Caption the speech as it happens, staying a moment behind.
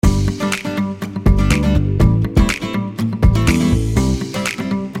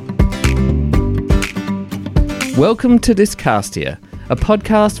Welcome to Dyscastia, a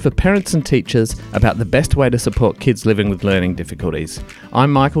podcast for parents and teachers about the best way to support kids living with learning difficulties.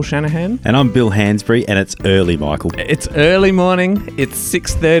 I'm Michael Shanahan. And I'm Bill Hansbury, and it's early, Michael. It's early morning. It's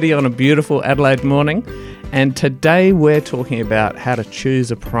 6:30 on a beautiful Adelaide morning. And today we're talking about how to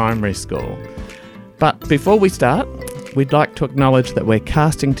choose a primary school. But before we start, we'd like to acknowledge that we're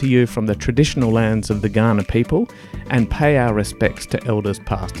casting to you from the traditional lands of the Kaurna people and pay our respects to elders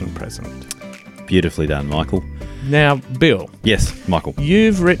past and present. Beautifully done, Michael. Now, Bill. Yes, Michael.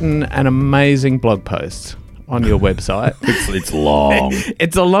 You've written an amazing blog post on your website. It's long.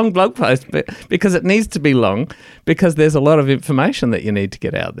 It's a long blog post because it needs to be long because there's a lot of information that you need to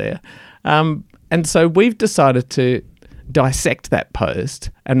get out there. And so we've decided to dissect that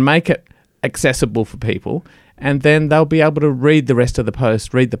post and make it accessible for people, and then they'll be able to read the rest of the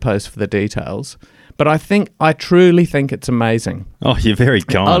post, read the post for the details. But I truly think it's amazing. Oh, you're very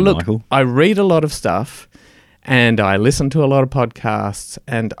kind, Michael. I read a lot of stuff and I listen to a lot of podcasts,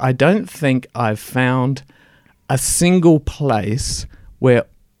 and I don't think I've found a single place where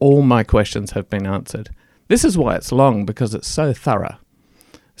all my questions have been answered. This is why it's long, because it's so thorough.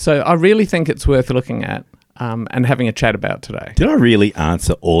 So I really think it's worth looking at and having a chat about today. Did I really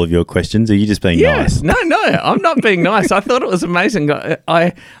answer all of your questions? Or are you just being nice? No, I'm not being nice. I thought it was amazing.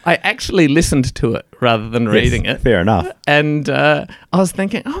 I actually listened to it rather than reading it. Fair enough. And I was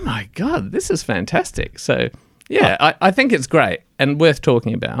thinking, oh my God, this is fantastic. So yeah, I think it's great and worth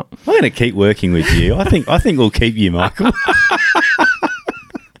talking about. I'm going to keep working with you. I think we'll keep you, Michael.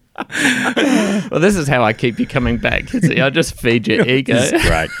 Well, this is how I keep you coming back. See, I just feed your ego. This is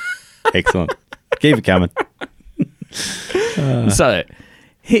great. Excellent. Keep it coming. So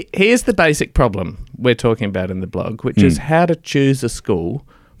here's the basic problem we're talking about in the blog, which is how to choose a school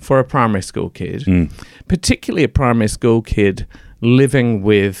for a primary school kid, particularly a primary school kid living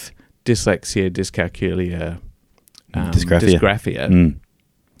with dyslexia, dyscalculia, dysgraphia.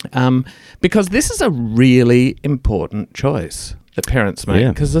 Because this is a really important choice that parents make,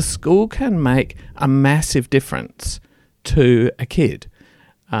 because the school can make a massive difference to a kid.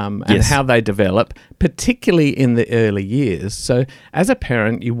 And how they develop, particularly in the early years. So as a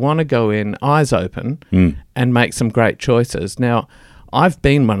parent, you want to go in eyes open and make some great choices. Now, I've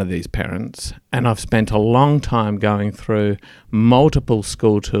been one of these parents, and I've spent a long time going through multiple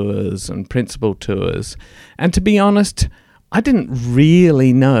school tours and principal tours. And to be honest, I didn't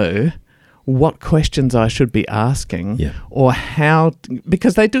really know what questions I should be asking or how,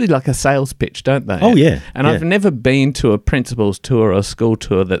 because they do like a sales pitch, don't they? Oh, yeah. And I've never been to a principal's tour or a school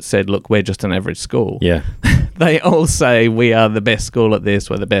tour that said, look, we're just an average school. Yeah. They all say we are the best school at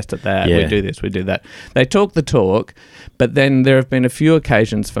this, we're the best at that, we do this, we do that. They talk the talk, but then there have been a few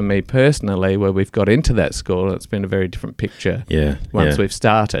occasions for me personally where we've got into that school and it's been a very different picture once we've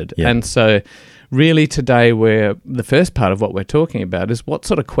started. Yeah. And so really today the first part of what we're talking about is what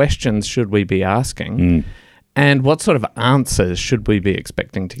sort of questions should we be asking and what sort of answers should we be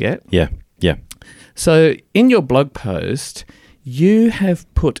expecting to get. Yeah. So in your blog post, you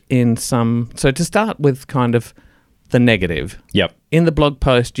have put in so to start with kind of the negative. Yep. In the blog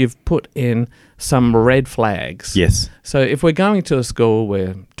post, you've put in some red flags. Yes. So if we're going to a school,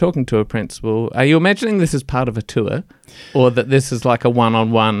 we're talking to a principal, are you imagining this is part of a tour or that this is like a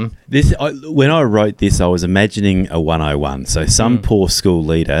one-on-one? When I wrote this, I was imagining a 101. So some poor school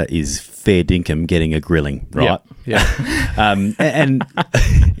leader is fair dinkum getting a grilling, right? Yeah. And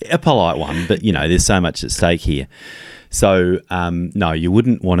a polite one, but, there's so much at stake here. So, no, you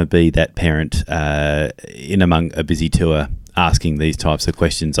wouldn't want to be that parent in among a busy tour asking these types of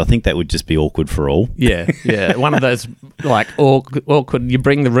questions. I think that would just be awkward for all. Yeah. One of those like awkward. You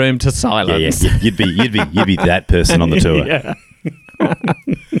bring the room to silence. Yeah. You'd be that person on the tour. Yeah.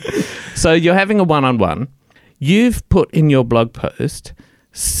 So you're having a one-on-one. You've put in your blog post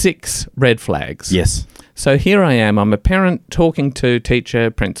 6 red flags. Yes. So here I am. I'm a parent talking to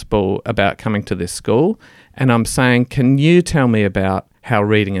teacher, principal about coming to this school, and I'm saying, can you tell me about how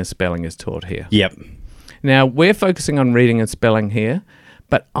reading and spelling is taught here? Yep. Now, we're focusing on reading and spelling here,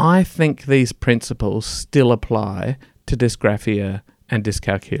 but I think these principles still apply to dysgraphia and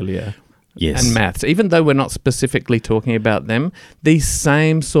dyscalculia and maths. Even though we're not specifically talking about them, these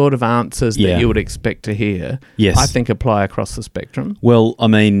same sort of answers that you would expect to hear, I think apply across the spectrum. Well, I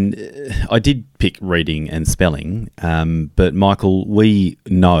mean, I did pick reading and spelling, but Michael, we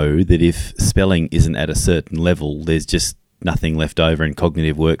know that if spelling isn't at a certain level, there's just nothing left over in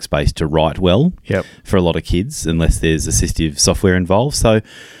cognitive workspace to write well for a lot of kids unless there's assistive software involved. So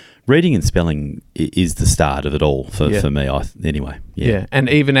reading and spelling is the start of it all for me, anyway. Yeah, and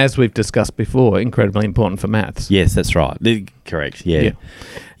even as we've discussed before, incredibly important for maths. Yes, that's right. Correct, yeah. Yes.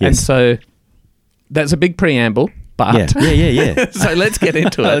 And so that's a big preamble. But yeah. So let's get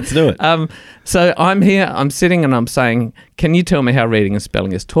into it. Let's do it. So I'm here, I'm sitting and I'm saying, can you tell me how reading and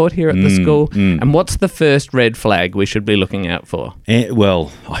spelling is taught here at the school? And what's the first red flag we should be looking out for? I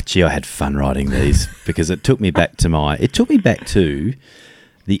had fun writing these because it took me back to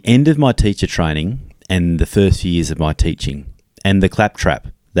the end of my teacher training and the first few years of my teaching and the claptrap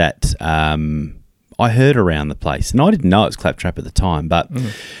that I heard around the place. And I didn't know it was claptrap at the time, but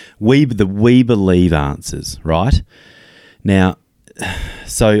we believe answers, right? Now,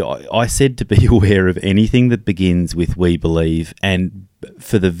 so I said to be aware of anything that begins with we believe, and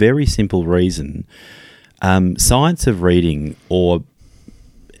for the very simple reason, science of reading or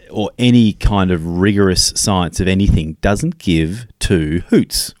any kind of rigorous science of anything doesn't give two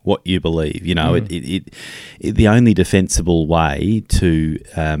hoots what you believe. You know, it the only defensible way to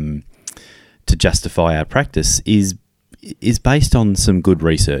justify our practice is based on some good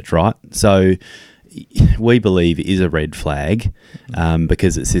research, right? So we believe is a red flag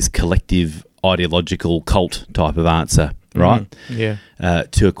because it's this collective ideological cult type of answer, right?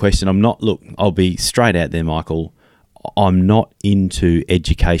 To a question. I'll be straight out there, Michael. I'm not into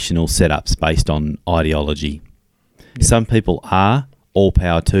educational setups based on ideology. Some people are, all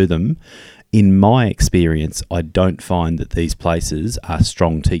power to them. In my experience, I don't find that these places are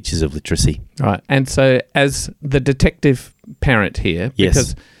strong teachers of literacy. Right. And so as the detective parent here,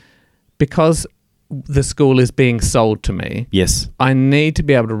 because the school is being sold to me, I need to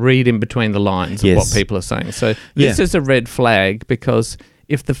be able to read in between the lines of what people are saying. So this is a red flag because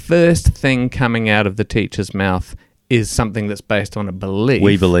if the first thing coming out of the teacher's mouth is something that's based on a belief.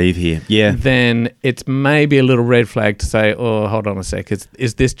 We believe here, then it's maybe a little red flag to say, oh, hold on a sec,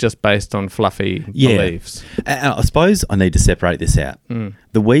 is this just based on fluffy beliefs? I suppose I need to separate this out.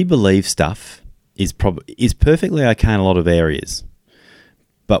 The we believe stuff is perfectly okay in a lot of areas.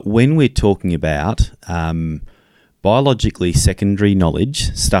 But when we're talking about biologically secondary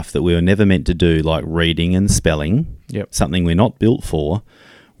knowledge, stuff that we were never meant to do, like reading and spelling, something we're not built for,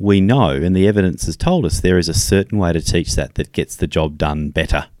 we know, and the evidence has told us, there is a certain way to teach that gets the job done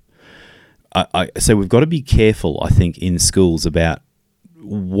better. So we've got to be careful, I think, in schools about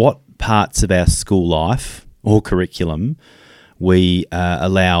what parts of our school life or curriculum we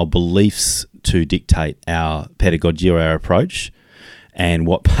allow beliefs to dictate our pedagogy or our approach, and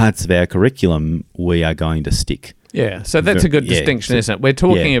what parts of our curriculum we are going to stick. Yeah, so that's a good distinction, isn't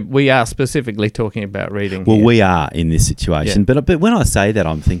it? We are specifically talking about reading. Well, we are in this situation, but when I say that,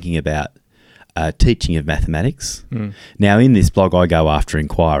 I'm thinking about teaching of mathematics. Now, in this blog, I go after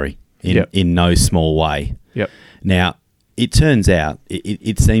inquiry in no small way. Now, it turns out,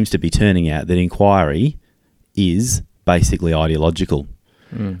 it seems to be turning out that inquiry is basically ideological.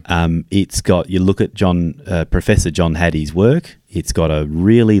 It's got, you look at Professor John Hattie's work, it's got a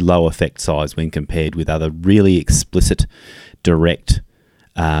really low effect size when compared with other really explicit, direct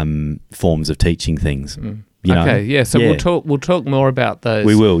forms of teaching things. So we'll talk more about those.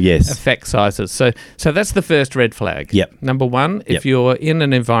 We will, yes. Effect sizes. So that's the first red flag. Number one, if you're in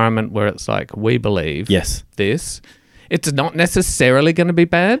an environment where it's like, we believe this, it's not necessarily going to be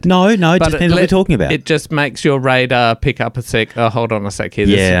bad. No, it depends what we're talking about. It just makes your radar pick up a sec. Oh, hold on a sec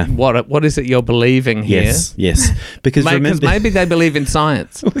here. What is it you're believing here? Yes. Because maybe they believe in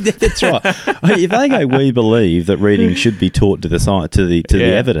science. That's right. If they go, we believe that reading should be taught to the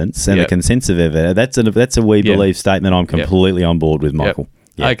evidence and the consensus of evidence. That's a we believe statement. I'm completely on board with, Michael.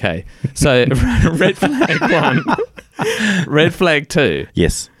 Okay. So red flag 1. Red flag 2.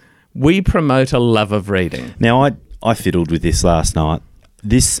 Yes. We promote a love of reading. Now, I fiddled with this last night.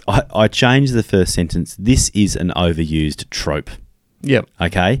 I changed the first sentence. This is an overused trope.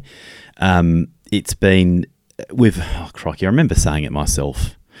 Okay? It's been... crikey, I remember saying it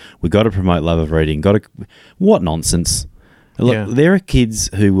myself. We've got to promote love of reading. What nonsense. Look, there are kids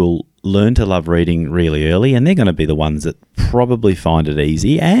who will learn to love reading really early, and they're going to be the ones that probably find it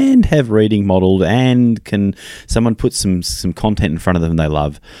easy and have reading modelled and can... Someone put some content in front of them they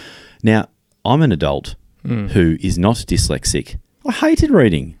love. Now, I'm an adult who is not dyslexic. I hated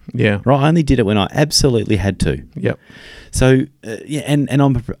reading. Right, I only did it when I absolutely had to. So and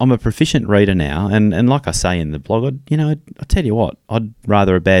I'm a proficient reader now, and like I say in the blog, I tell you what, I'd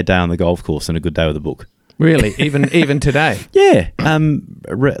rather a bad day on the golf course than a good day with a book. Really, even today.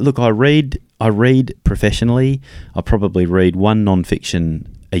 Look, I read professionally. I probably read one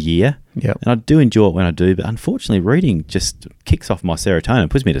non-fiction a year. And I do enjoy it when I do, but unfortunately reading just kicks off my serotonin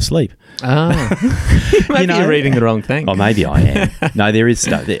and puts me to sleep. Maybe you're reading the wrong thing. Oh, maybe I am. No, there is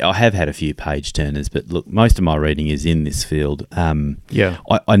stuff. I have had a few page turners, but look, most of my reading is in this field.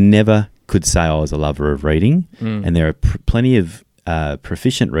 I never could say I was a lover of reading, and there are plenty of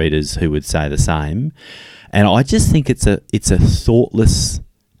proficient readers who would say the same. And I just think it's a thoughtless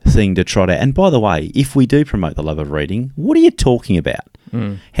thing to try to. And by the way, if we do promote the love of reading, what are you talking about?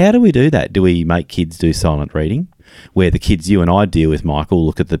 How do we do that? Do we make kids do silent reading, where the kids you and I deal with, Michael,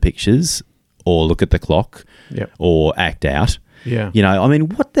 look at the pictures or look at the clock or act out? Yeah. You know, I mean,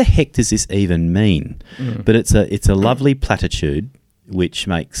 what the heck does this even mean? But it's a lovely platitude which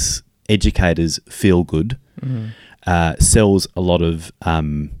makes educators feel good, sells a lot of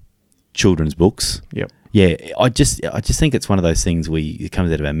children's books. Yep. Yeah, I just think it's one of those things it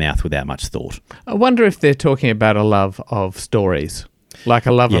comes out of our mouth without much thought. I wonder if they're talking about a love of stories, like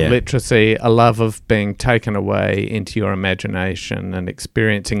a love of literacy, a love of being taken away into your imagination and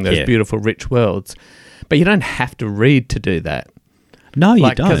experiencing those beautiful, rich worlds. But you don't have to read to do that. No, you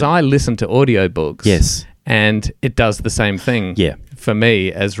don't. Because I listen to audiobooks. Yes. And it does the same thing for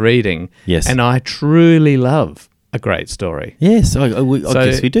me as reading. Yes. And I truly love a great story. Yes, I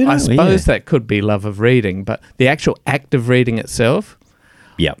guess we do. I suppose that could be love of reading, but the actual act of reading itself,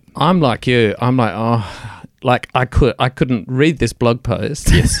 I'm like you. I'm like, I couldn't read this blog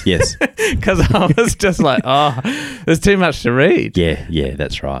post. Yes. Because I was just like, there's too much to read. Yeah,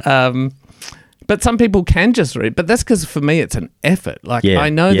 that's right. But some people can just read. But that's because for me it's an effort. Like I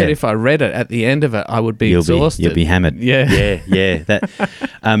know that if I read it, at the end of it, I would be exhausted. You'll be hammered. Yeah.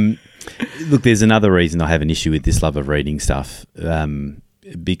 That. Look, there's another reason I have an issue with this love of reading stuff,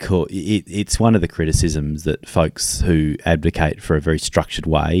 because it's one of the criticisms that folks who advocate for a very structured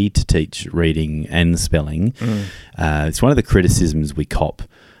way to teach reading and spelling, it's one of the criticisms we cop.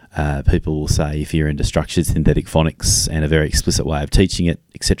 People will say if you're into structured synthetic phonics and a very explicit way of teaching it,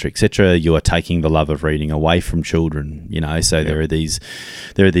 etc., you are taking the love of reading away from children. You know, so there are these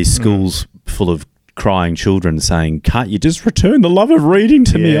schools full of crying children saying, "Can't you just return the love of reading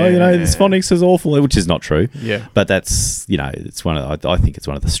to me? This phonics is awful," which is not true. Yeah, but that's it's I think it's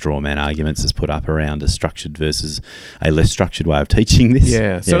one of the straw man arguments that's put up around a structured versus a less structured way of teaching this.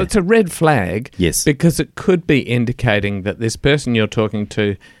 Yeah, so it's a red flag. Yes, because it could be indicating that this person you're talking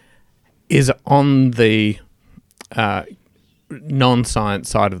to is on the non-science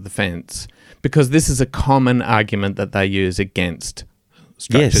side of the fence, because this is a common argument that they use against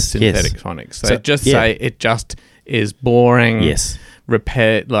structured synthetic phonics. So just say it just is boring. Yes.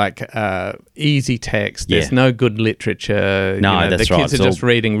 Easy text. There's no good literature. No, that's the kids are just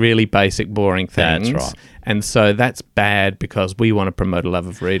reading really basic, boring things. That's right. And so that's bad because we want to promote a love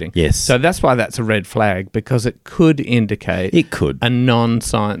of reading. Yes. So that's why that's a red flag, because it could indicate a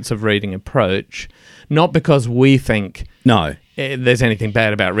non-science of reading approach, not because we think there's anything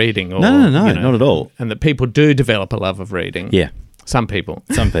bad about reading. Or, no, not at all. And that people do develop a love of reading. Yeah. Some people.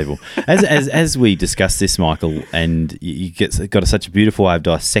 As we discussed this, Michael, and you got such a beautiful way of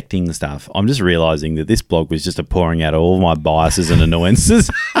dissecting the stuff, I'm just realising that this blog was just a pouring out of all my biases and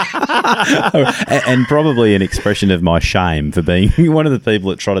annoyances, and probably an expression of my shame for being one of the people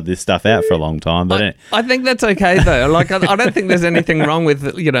that trotted this stuff out for a long time. But I think that's okay though. Like I don't think there's anything wrong with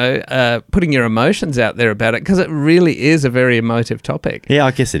putting your emotions out there about it, because it really is a very emotive topic. Yeah,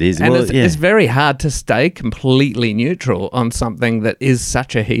 I guess it is. And it's very hard to stay completely neutral on something that is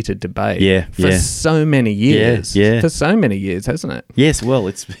such a heated debate for so many years. For so many years, hasn't it? Yes, well,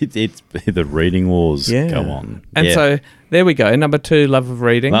 it's the reading wars go on. And so there we go. Number 2, love of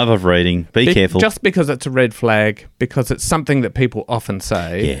reading. Love of reading. Be careful. Just because it's a red flag, because it's something that people often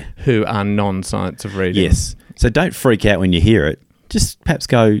say who are non-science of reading. Yes. So don't freak out when you hear it. Just perhaps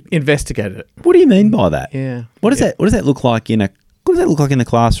go investigate it. What do you mean by that? Yeah. What does that look like in the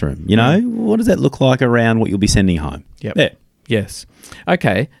classroom? You know, what does that look like around what you'll be sending home? Yep. Yeah. Yes.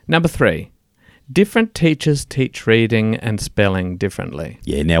 Okay, number 3. Different teachers teach reading and spelling differently.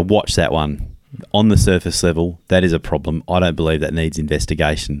 Yeah, now watch that one. On the surface level, that is a problem. I don't believe that needs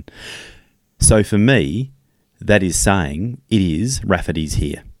investigation. So for me, that is saying it is Rafferty's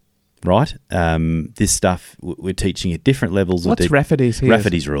here, right? This stuff we're teaching at different levels. What's Rafferty's here?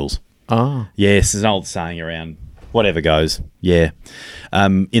 Rafferty's rules. Oh. Yes, there's an old saying around whatever goes. Yeah.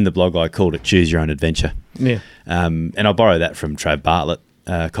 In the blog, I called it Choose Your Own Adventure. Yeah. And I borrow that from Trav Bartlett,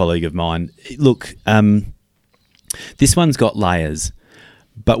 a colleague of mine. Look, this one's got layers,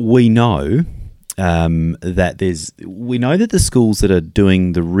 but we know that the schools that are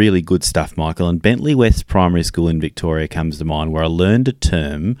doing the really good stuff, Michael, and Bentley West Primary School in Victoria comes to mind, where I learned a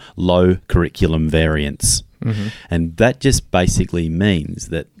term, low curriculum variance. Mm-hmm. And that just basically means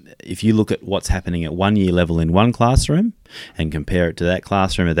that if you look at what's happening at 1 year level in one classroom and compare it to that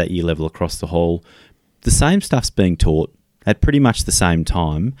classroom at that year level across the hall, the same stuff's being taught at pretty much the same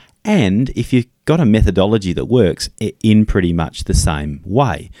time And if you've got a methodology that works in pretty much the same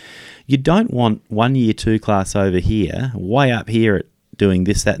way, you don't want one year 2 class over here, way up here at doing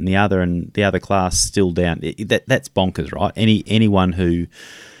this, that and the other class still down. That's bonkers, right? Anyone who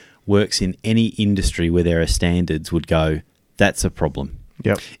works in any industry where there are standards would go, that's a problem.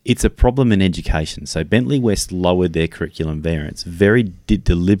 Yep. It's a problem in education. So Bentley West lowered their curriculum variance, very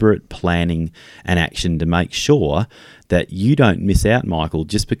deliberate planning and action to make sure that you don't miss out, Michael,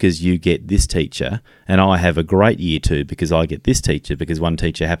 just because you get this teacher and I have a great year 2 because I get this teacher, because one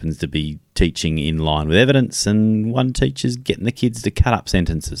teacher happens to be teaching in line with evidence and one teacher's getting the kids to cut up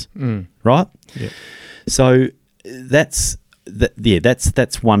sentences, right? Yep. So that's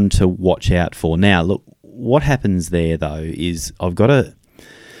one to watch out for. Now, look, what happens there though is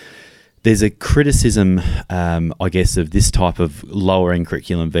there's a criticism, I guess, of this type of lowering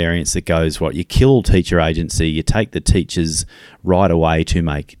curriculum variance that goes, you kill teacher agency, you take the teachers right away to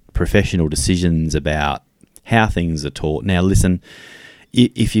make professional decisions about how things are taught. Now, listen,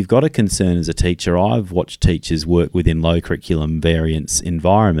 if you've got a concern as a teacher, I've watched teachers work within low curriculum variance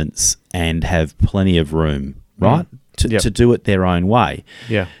environments and have plenty of room, right, to do it their own way.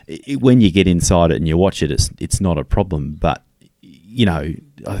 Yeah. When you get inside it and you watch it, it's not a problem, but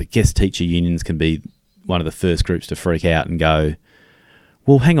I guess teacher unions can be one of the first groups to freak out and go,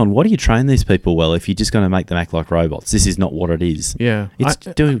 well, hang on, why do you train these people well if you're just going to make them act like robots? This is not what it is. Yeah. It's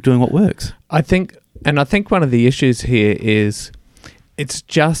doing what works. I think one of the issues here is it's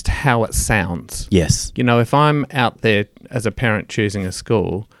just how it sounds. Yes. If I'm out there as a parent choosing a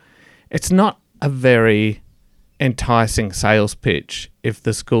school, it's not a very enticing sales pitch if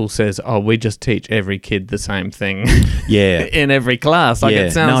the school says, "Oh, we just teach every kid the same thing." Yeah. In every class,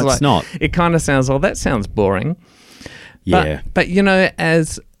 it sounds like it's not. It kind of sounds, that sounds boring. Yeah. But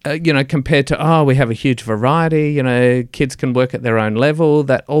as compared to, we have a huge variety. Kids can work at their own level.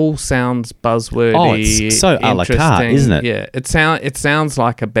 That all sounds buzzwordy. Oh, it's so a la carte, isn't it? Yeah. It sounds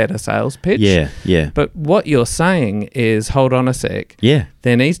like a better sales pitch. Yeah. But what you're saying is, hold on a sec. Yeah.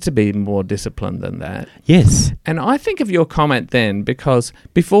 There needs to be more discipline than that. Yes. And I think of your comment then, because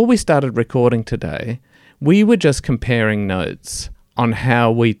before we started recording today, we were just comparing notes on how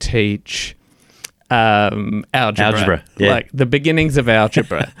we teach algebra, like the beginnings of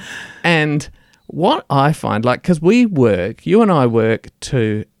algebra. And what I find, because you and I work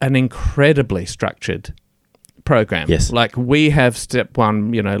to an incredibly structured program. Yes. Like we have step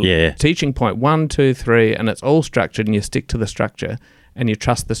 1, teaching point 1, 2, 3, and it's all structured and you stick to the structure and you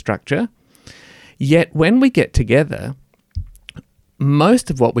trust the structure. Yet when we get together, most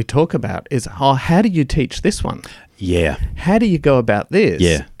of what we talk about is, how do you teach this one? Yeah. How do you go about this?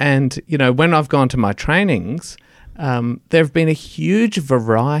 Yeah. And, when I've gone to my trainings, there have been a huge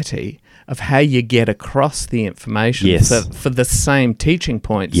variety of how you get across the information for the same teaching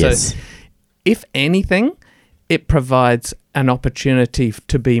point. Yes. So if anything, it provides an opportunity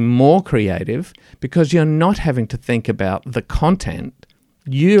to be more creative because you're not having to think about the content.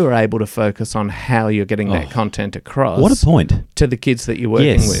 You are able to focus on how you're getting that content across. What a point. To the kids that you're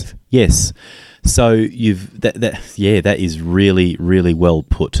working with. Yes. So that is really, really well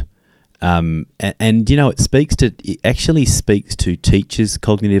put. And it actually speaks to teachers'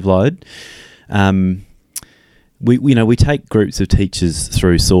 cognitive load. We take groups of teachers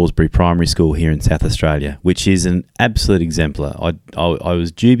through Salisbury Primary School here in South Australia, which is an absolute exemplar. I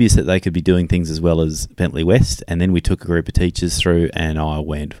was dubious that they could be doing things as well as Bentley West, and then we took a group of teachers through, and I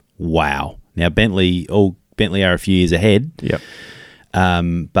went, wow. Now Bentley are a few years ahead. Yep.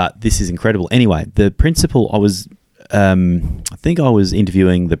 But this is incredible. Anyway, the principal, I was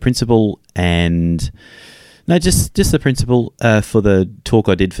interviewing the principal and. No, just the principal for the talk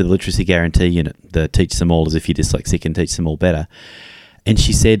I did for the Literacy Guarantee Unit, the Teach Them All as if you're dyslexic and teach them all better. And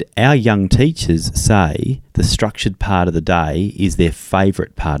she said, our young teachers say the structured part of the day is their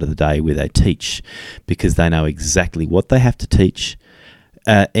favourite part of the day where they teach because they know exactly what they have to teach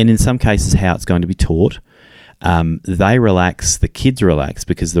and in some cases how it's going to be taught. They relax, the kids relax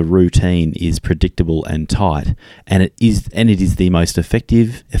because the routine is predictable and tight, and it is the most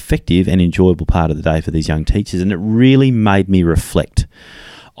effective and enjoyable part of the day for these young teachers. And it really made me reflect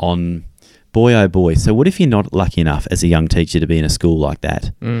on, boy oh boy, so what if you're not lucky enough as a young teacher to be in a school like that?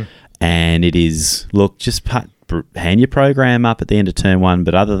 And it is, look, just hand your program up at the end of term 1,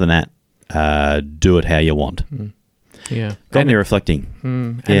 but other than that, do it how you want. Yeah, got me reflecting.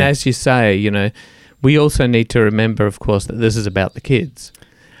 And as you say, we also need to remember, of course, that this is about the kids.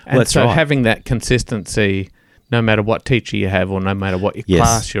 And that's so right. Having that consistency, no matter what teacher you have or no matter what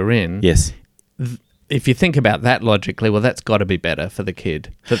class you're in, if you think about that logically, well, that's got to be better for the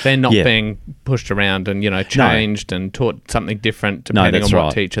kid, that they're not being pushed around and, changed and taught something different depending on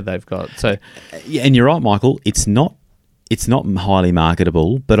what teacher they've got. So, and you're right, Michael. It's not highly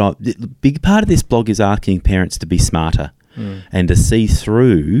marketable, but a big part of this blog is asking parents to be smarter and to see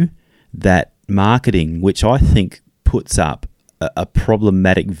through that marketing, which I think puts up a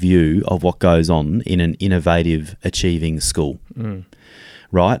problematic view of what goes on in an innovative, achieving school.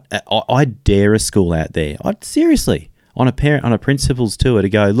 Right? I dare a school out there. Seriously, on a principal's tour to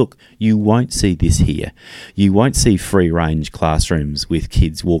go, look, you won't see this here. You won't see free-range classrooms with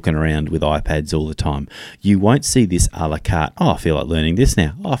kids walking around with iPads all the time. You won't see this a la carte. Oh, I feel like learning this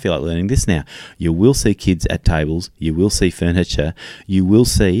now. Oh, I feel like learning this now. You will see kids at tables. You will see furniture. You will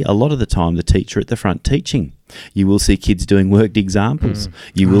see, a lot of the time, the teacher at the front teaching. You will see kids doing worked examples.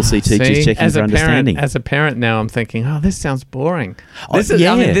 You will see teachers checking for understanding. As a parent now, I'm thinking, this sounds boring. This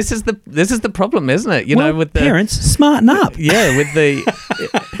is the problem, isn't it? With parents, smarten up. Yeah, with the.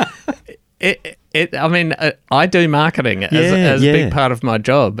 I do marketing as a big part of my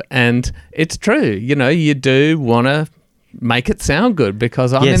job, and it's true. You do want to make it sound good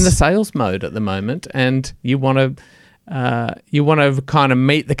because I'm in the sales mode at the moment, and you want to kind of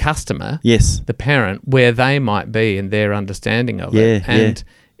meet the customer, the parent, where they might be in their understanding of it. And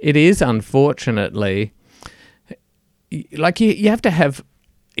it is, unfortunately, like you have to have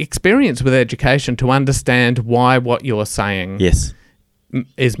experience with education to understand why what you're saying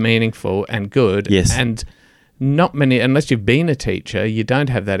is meaningful and good. And not many, unless you've been a teacher, you don't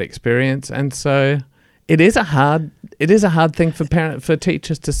have that experience. And so it is a hard thing for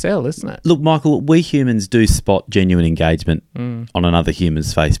teachers to sell, isn't it? Look, Michael, we humans do spot genuine engagement on another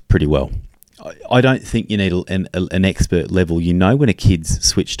human's face pretty well. I don't think you need an expert level. You know when a kid's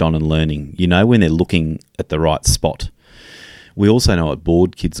switched on and learning. You know when they're looking at the right spot. We also know what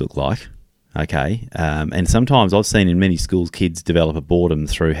bored kids look like, okay? And sometimes I've seen in many schools kids develop a boredom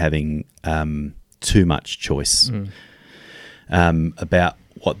through having too much choice about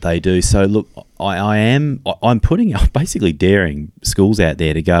what they do. So look, I'm basically daring schools out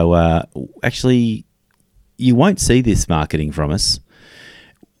there to go, actually, you won't see this marketing from us.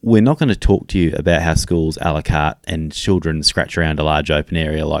 We're not going to talk to you about how schools a la carte and children scratch around a large open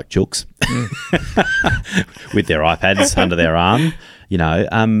area like chooks with their iPads under their arm.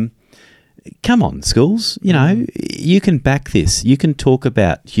 Come on, schools. You can back this. You can talk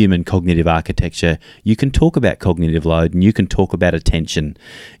about human cognitive architecture. You can talk about cognitive load, and you can talk about attention.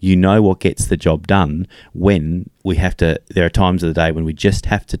 You know what gets the job done when we have to. There are times of the day when we just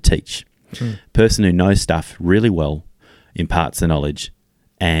have to teach. Person who knows stuff really well imparts the knowledge,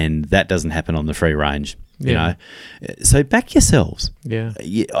 and that doesn't happen on the free range. You know, so back yourselves.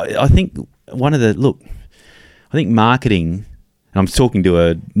 I think I think marketing. And I'm talking to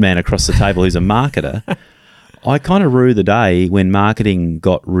a man across the table who's a marketer. I kind of rue the day when marketing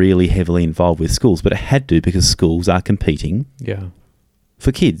got really heavily involved with schools, but it had to because schools are competing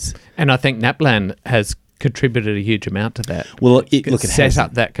for kids. And I think NAPLAN has contributed a huge amount to that. Well, it set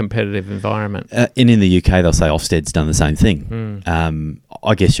up that competitive environment. And in the UK, they'll say Ofsted's done the same thing.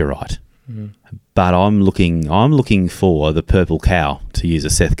 I guess you're right. But I'm looking for the purple cow, to use a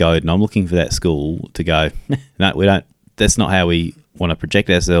Seth Godin. I'm looking for that school to go, no, we don't. That's not how we want to project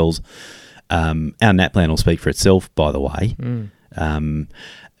ourselves. Our NAPLAN will speak for itself, by the way. Our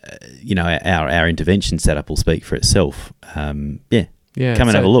intervention setup will speak for itself. Come and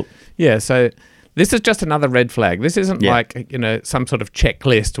have a look. Yeah, so this is just another red flag. This isn't like, some sort of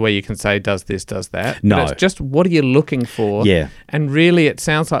checklist where you can say, does this, does that. No. But it's just, what are you looking for? Yeah. And really, it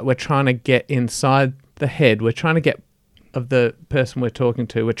sounds like we're trying to get inside the head. We're trying to get of the person we're talking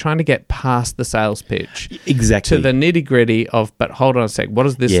to. We're trying to get past the sales pitch. Exactly. To the nitty-gritty of, but hold on a sec, what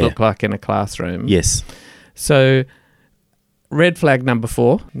does this look like in a classroom? Yes. So, red flag number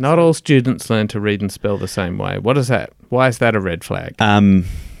 4, not all students learn to read and spell the same way. What is that? Why is that a red flag?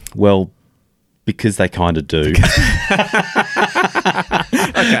 Well, because they kind of do. Okay,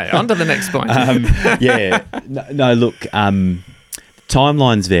 on to the next point. No, look,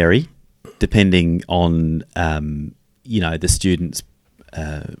 timelines vary depending on the student's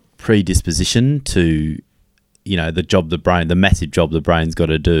predisposition to, the massive job the brain's got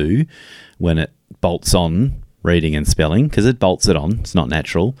to do when it bolts on reading and spelling, because it bolts it on. It's not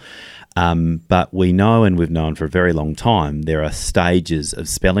natural. But we know, and we've known for a very long time, there are stages of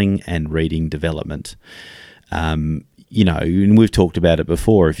spelling and reading development. And we've talked about it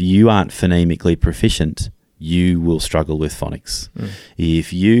before. If you aren't phonemically proficient, you will struggle with phonics.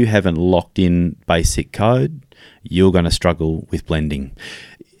 If you haven't locked in basic code, you're going to struggle with blending.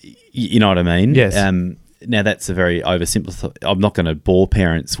 You know what I mean? Yes. now that's a very oversimplified. I'm not going to bore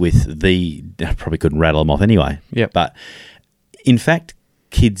parents with I probably couldn't rattle them off anyway. Yep. But in fact,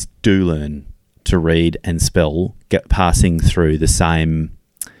 kids do learn to read and spell, passing through the same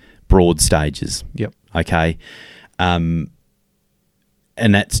broad stages. Yep. Okay. And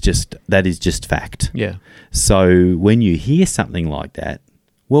that is just fact. Yeah. So when you hear something like that,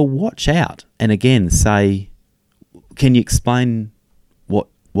 well, watch out. And again, say, can you explain what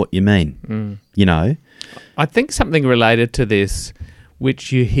you mean? You know? I think something related to this,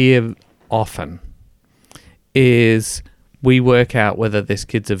 which you hear often, is we work out whether this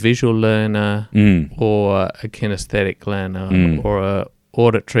kid's a visual learner or a kinesthetic learner or a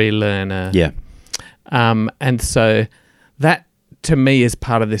auditory learner. Yeah. And so that, to me, is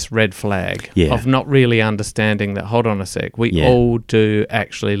part of this red flag of not really understanding that, hold on a sec, we all do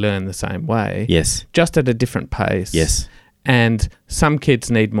actually learn the same way. Yes. Just at a different pace. Yes. And some kids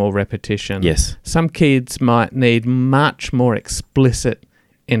need more repetition. Yes. Some kids might need much more explicit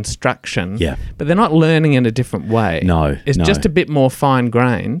instruction. Yeah. But they're not learning in a different way. No. It's just a bit more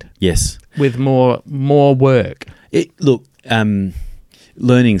fine-grained. Yes. With more work.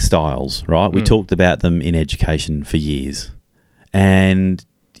 Learning styles, right? We talked about them in education for years. And,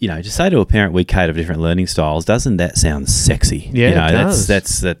 you know, to say to a parent we cater for different learning styles, doesn't that sound sexy? Yeah, you know, it does.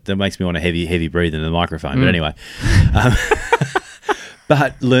 That makes me want to heavy breathe into the microphone. But anyway.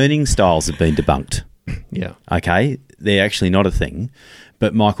 But learning styles have been debunked. Yeah. Okay? They're actually not a thing.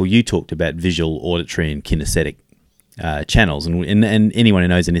 But, Michael, you talked about visual, auditory and kinesthetic channels. And anyone who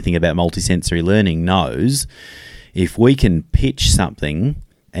knows anything about multisensory learning knows if we can pitch something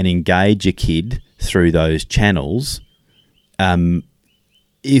and engage a kid through those channels,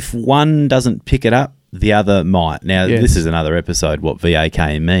 if one doesn't pick it up, the other might. Now, this is another episode, what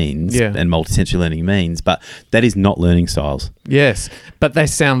VAK means and multisensory learning means, but that is not learning styles. Yes, but they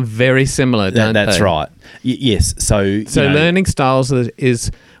sound very similar, don't they? That's right. Yes. So learning styles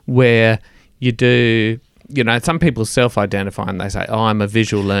is where you do... You know, some people self-identify and they say, oh, I'm a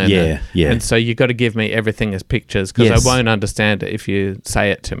visual learner. Yeah. And so you've got to give me everything as pictures because I won't understand it if you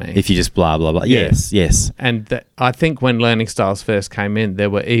say it to me. If you just blah, blah, blah. Yes. And I think when learning styles first came in, there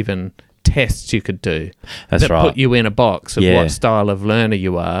were even tests you could do that put you in a box of what style of learner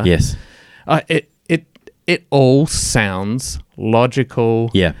you are. Yes. It all sounds logical.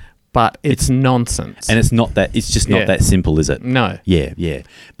 Yeah. But it's nonsense. And it's not that. It's just not that simple, is it? No. Yeah.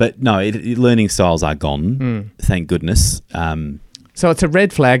 But no, learning styles are gone. Thank goodness. So it's a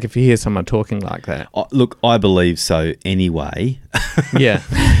red flag if you hear someone talking like that. Look, I believe so anyway. Yeah.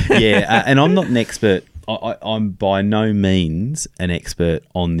 And I'm not an expert. I'm by no means an expert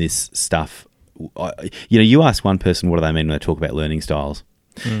on this stuff. You ask one person what do they mean when they talk about learning styles.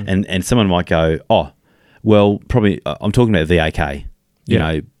 And someone might go, oh, well, probably I'm talking about VAK. You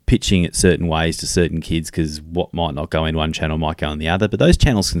know, pitching it certain ways to certain kids because what might not go in one channel might go in the other. But those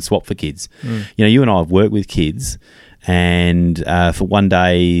channels can swap for kids. You know, you and I have worked with kids and for one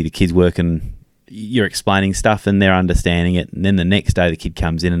day the kid's working, you're explaining stuff and they're understanding it. And then the next day the kid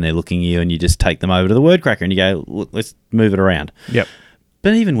comes in and they're looking at you and you just take them over to the word cracker and you go, look, let's move it around. Yep.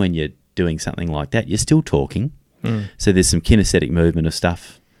 But even when you're doing something like that, you're still talking. So there's some kinesthetic movement of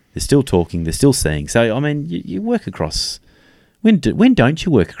stuff. They're still talking. They're still seeing. So, I mean, you work across... When don't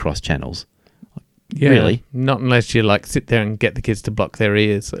you work across channels? Yeah, really? Not unless you like sit there and get the kids to block their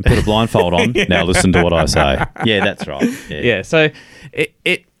ears. Put a blindfold on. Now listen to what I say. Yeah, that's right. Yeah. So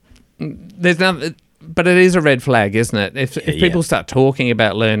there's nothing, but it is a red flag, isn't it? If people start talking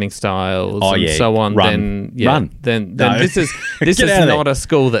about learning styles so on, run. then No. this is not a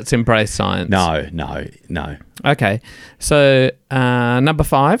school that's embraced science. No. Okay. So number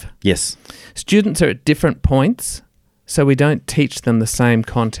 5. Yes. Students are at different points. So we don't teach them the same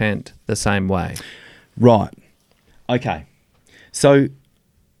content the same way. Right. Okay. So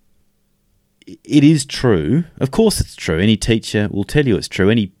it is true. Of course it's true. Any teacher will tell you it's true.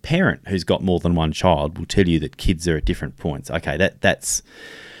 Any parent who's got more than one child will tell you that kids are at different points. Okay, that's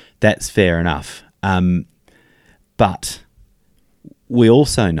fair enough. But we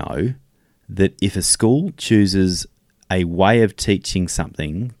also know that if a school chooses a way of teaching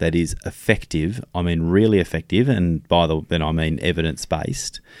something that is effective, I mean really effective, and then I mean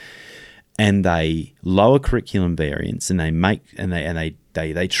evidence-based, and they lower curriculum variance and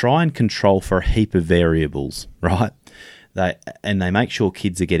they try and control for a heap of variables, right? They make sure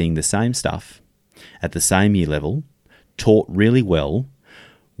kids are getting the same stuff at the same year level, taught really well.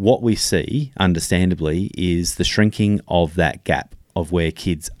 What we see, understandably, is the shrinking of that gap of where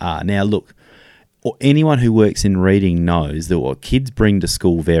kids are. Now, look, or anyone who works in reading knows that what kids bring to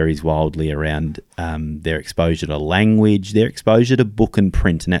school varies wildly around their exposure to language, their exposure to book and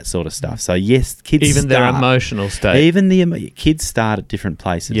print and that sort of stuff. So yes, kids even their emotional state. Even kids start at different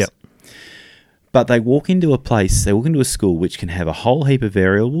places. Yep. But they walk into a school which can have a whole heap of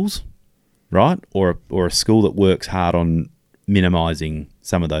variables, right? Or a school that works hard on minimising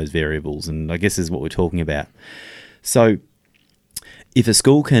some of those variables, and I guess this is what we're talking about. So if a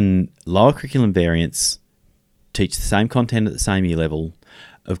school can lower curriculum variance, teach the same content at the same year level,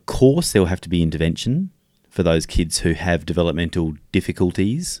 of course there will have to be intervention for those kids who have developmental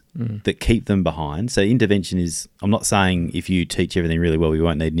difficulties that keep them behind. So intervention is, I'm not saying if you teach everything really well, you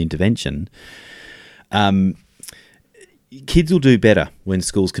won't need an intervention. Kids will do better when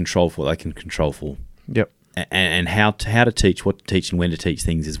schools control for what they can control for. Yep. And how to teach, what to teach, and when to teach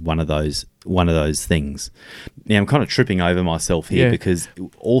things is one of those things. Now I'm kind of tripping over myself here because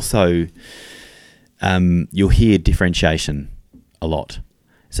also you'll hear differentiation a lot.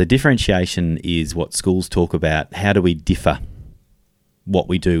 So differentiation is what schools talk about. How do we differ what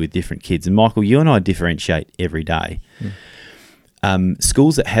we do with different kids? And Michael, you and I differentiate every day.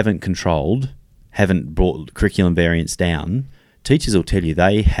 Schools that haven't brought curriculum variance down, teachers will tell you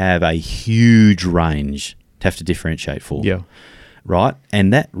they have a huge range to have to differentiate for. Yeah. Right?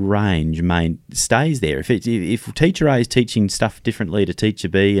 And that range stays there. If teacher A is teaching stuff differently to teacher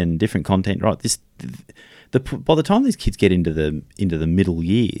B and different content, right? By the time these kids get into the middle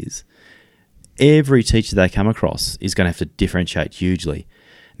years, every teacher they come across is going to have to differentiate hugely.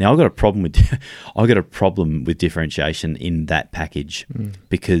 Now I've got a problem with differentiation in that package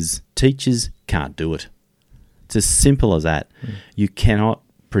because teachers can't do it. It's as simple as that. You cannot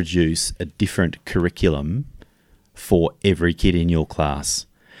produce a different curriculum for every kid in your class.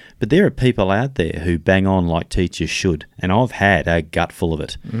 But there are people out there who bang on like teachers should, and I've had a gut full of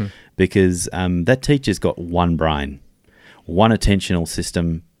it because that teacher's got one brain, one attentional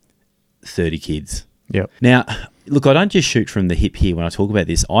system, 30 kids. Yep. Now, look, I don't just shoot from the hip here when I talk about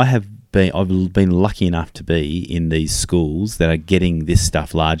this. I've been lucky enough to be in these schools that are getting this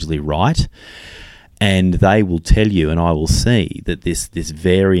stuff largely right. And they will tell you, and I will see, that this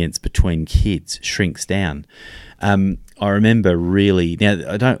variance between kids shrinks down. I remember really, now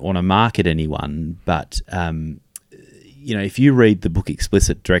I don't want to market anyone, but if you read the book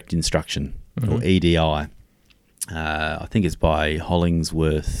Explicit Direct Instruction, or EDI, I think it's by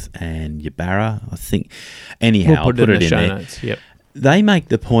Hollingsworth and Ybarra, I think. Anyhow, I'll put it in the show notes. Yep. They make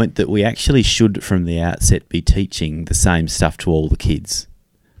the point that we actually should, from the outset, be teaching the same stuff to all the kids.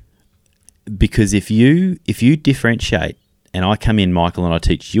 Because if you differentiate, and I come in, Michael, and I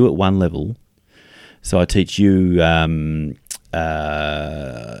teach you at one level, so I teach you, I'm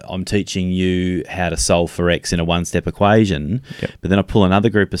teaching you how to solve for X in a one-step equation, but then I pull another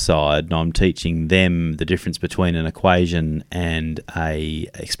group aside and I'm teaching them the difference between an equation and a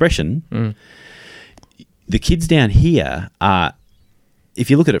expression. The kids down here are, if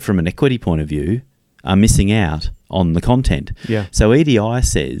you look at it from an equity point of view, are missing out on the content. Yeah. So EDI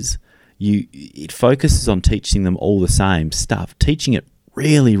says it focuses on teaching them all the same stuff, teaching it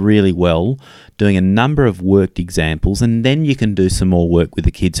really, really well, doing a number of worked examples, and then you can do some more work with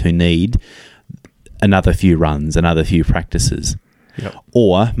the kids who need another few runs, another few practices,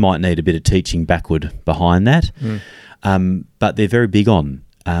 or might need a bit of teaching backward behind that. But they're very big on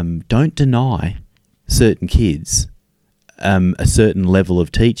don't deny certain kids a certain level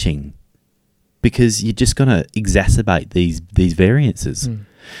of teaching, because you're just going to exacerbate these variances.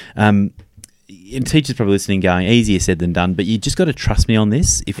 And teachers probably listening going, easier said than done, but you just got to trust me on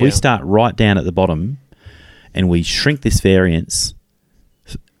this. If we start right down at the bottom and we shrink this variance,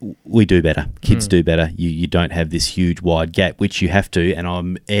 we do better. Kids do better. You don't have this huge wide gap, which you have to, and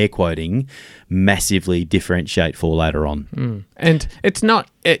I'm air quoting, massively differentiate for later on. And it's not,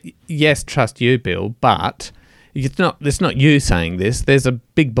 yes, trust you, Bill, but it's not you saying this. There's a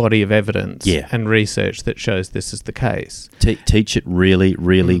big body of evidence and research that shows this is the case. Teach it really,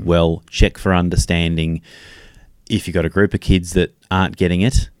 really well. Check for understanding. If you've got a group of kids that aren't getting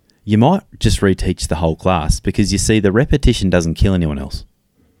it, you might just reteach the whole class, because you see the repetition doesn't kill anyone else.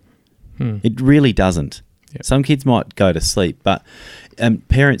 It really doesn't. Yep. Some kids might go to sleep, but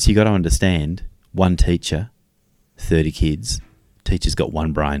parents, you got to understand, one teacher, 30 kids, teacher's got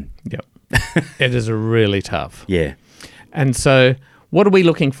one brain. Yep. It is really tough. Yeah. And so what are we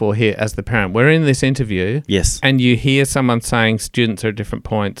looking for here as the parent? We're in this interview. Yes. And you hear someone saying students are at different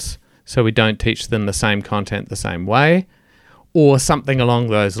points, so we don't teach them the same content the same way, or something along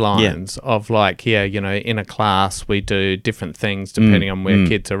those lines of like, in a class we do different things depending on where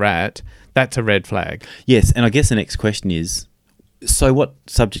kids are at. That's a red flag. Yes. And I guess the next question is, So what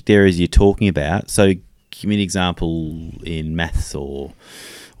subject areas are you talking about? So give me an example in maths or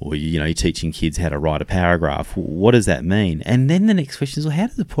you're teaching kids how to write a paragraph. What does that mean? And then the next question is, well, how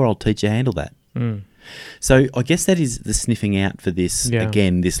does the poor old teacher handle that? So I guess that is the sniffing out for this,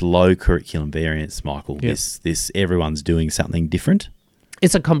 again, this low curriculum variance, Michael. Yep. This everyone's doing something different.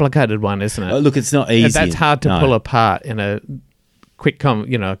 It's a complicated one, isn't it? Look, it's not easy. That's hard to pull apart in a quick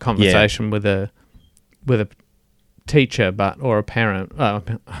conversation with a teacher or a parent.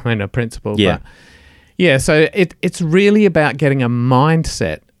 A principal. Yeah. But so it's really about getting a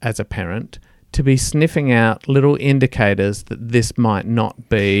mindset as a parent to be sniffing out little indicators that this might not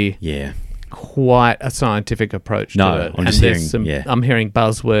be quite a scientific approach to it. I'm hearing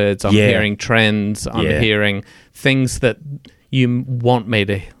buzzwords, I'm hearing trends, I'm hearing things that you want me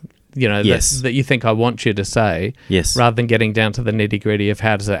to, that you think I want you to say, rather than getting down to the nitty-gritty of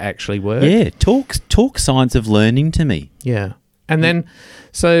how does it actually work. Yeah, talk science of learning to me. Yeah. And then,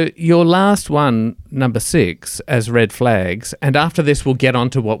 so your last one, number 6, as red flags, and after this we'll get on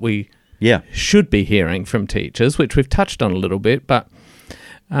to what we should be hearing from teachers, which we've touched on a little bit, but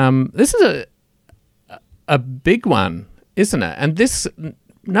this is a big one, isn't it? And this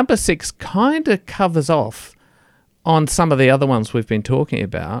number 6 kind of covers off on some of the other ones we've been talking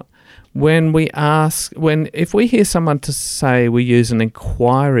about. If we hear someone to say we use an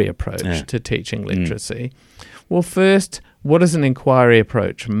inquiry approach to teaching literacy, well, first, what does an inquiry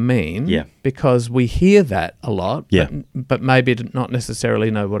approach mean? Yeah. Because we hear that a lot, but maybe not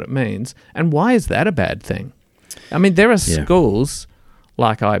necessarily know what it means. And why is that a bad thing? I mean, there are schools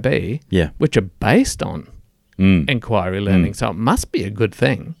like IB which are based on inquiry learning, so it must be a good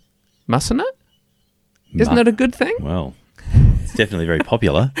thing, mustn't it? Isn't it a good thing? Well, it's definitely very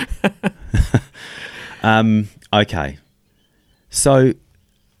popular. Okay. So,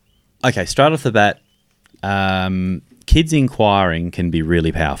 straight off the bat, kids inquiring can be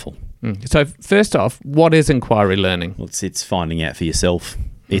really powerful. So first off, what is inquiry learning? Well, it's finding out for yourself.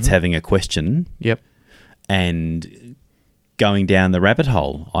 It's having a question. Yep. And going down the rabbit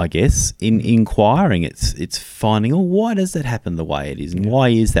hole, I guess. In inquiring, it's finding, why does that happen the way it is? And why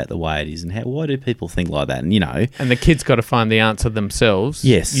is that the way it is? And why do people think like that? And, And the kid's got to find the answer themselves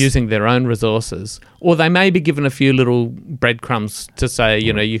using their own resources. Or they may be given a few little breadcrumbs to say,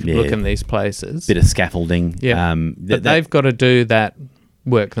 you can look in these places. Bit of scaffolding. Yeah. But they've got to do that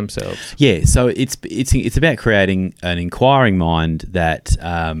work themselves. Yeah, so it's about creating an inquiring mind that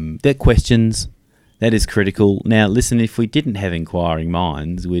questions. That is critical. Now, listen, if we didn't have inquiring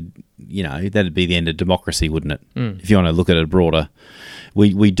minds, that'd be the end of democracy, wouldn't it? If you want to look at it broader,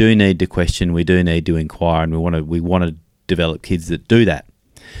 we do need to question, we do need to inquire, and we want to develop kids that do that.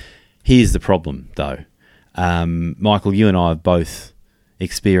 Here's the problem, though. Michael, you and I have both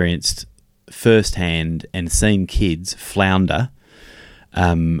experienced firsthand and seen kids flounder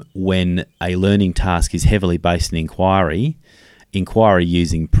when a learning task is heavily based in inquiry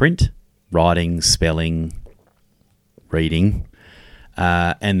using print, writing, spelling, reading,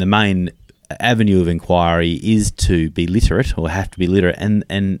 and the main avenue of inquiry is to be literate or have to be literate,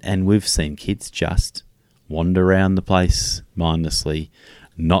 and we've seen kids just wander around the place mindlessly,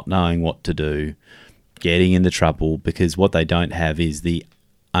 not knowing what to do, getting into trouble because what they don't have is the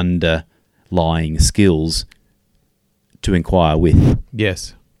underlying skills to inquire with.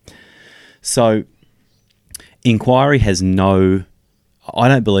 Yes. So inquiry has I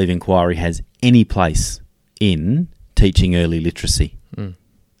don't believe inquiry has any place in teaching early literacy.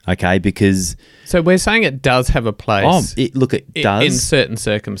 Okay, because... So we're saying it does have a place. It does. In certain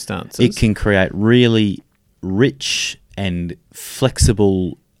circumstances. It can create really rich and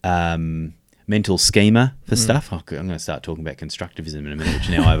flexible mental schema for stuff. I'm going to start talking about constructivism in a minute, which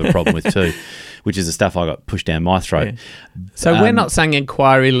now I have a problem with too, which is the stuff I got pushed down my throat. Yeah. So we're not saying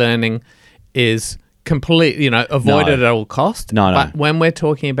inquiry learning is completely, avoided at all cost. No. But when we're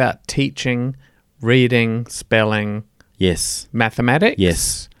talking about teaching, reading, spelling,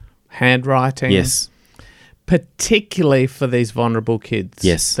 mathematics, handwriting, particularly for these vulnerable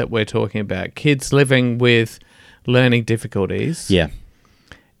kids that we're talking about, kids living with learning difficulties.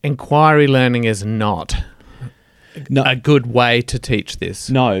 Inquiry learning is not a good way to teach this.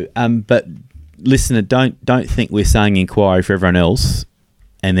 No, but listener, don't think we're saying inquiry for everyone else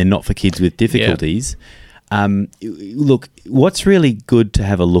and then not for kids with difficulties. Look, what's really good to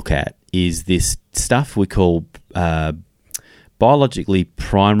have a look at is this stuff we call biologically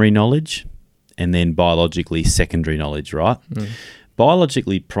primary knowledge and then biologically secondary knowledge, right?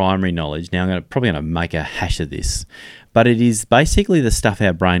 Biologically primary knowledge, now I'm probably going to make a hash of this, but it is basically the stuff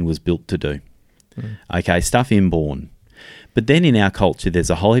our brain was built to do. Okay, stuff inborn. But then in our culture, there's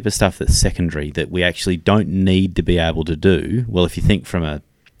a whole heap of stuff that's secondary that we actually don't need to be able to do. Well, if you think from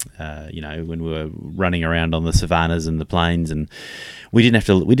when we were running around on the savannas and the plains, and we didn't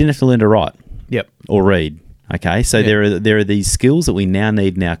have to learn to write, or read. Okay, so there are these skills that we now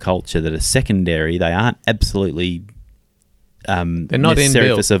need in our culture that are secondary. They aren't absolutely they're not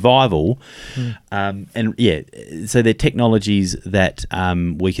necessary for survival, so they're technologies that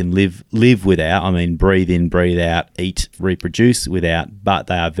we can live without. I mean, breathe in, breathe out, eat, reproduce without, but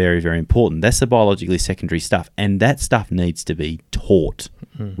they are very, very important. That's the biologically secondary stuff, and that stuff needs to be taught,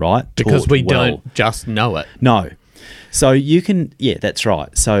 right? Because we don't just know it. No. So you can, that's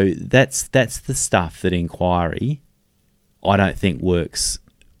right. So that's the stuff that inquiry, I don't think works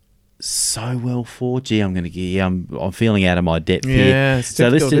so well for. I'm feeling out of my depth here. Yeah, it's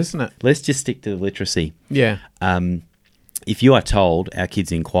difficult, isn't it? Let's just stick to the literacy. Yeah. If you are told our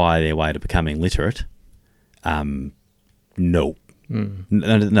kids inquire their way to becoming literate, no.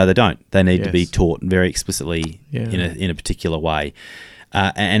 No, they don't. They need to be taught very explicitly in a particular way,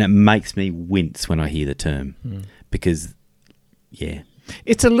 and it makes me wince when I hear the term because,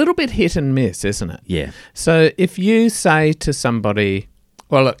 it's a little bit hit and miss, isn't it? Yeah. So if you say to somebody,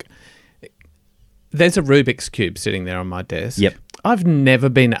 well, look, there's a Rubik's Cube sitting there on my desk. Yep. I've never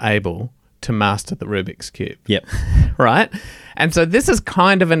been able to master the Rubik's Cube. Yep. Right? And so this is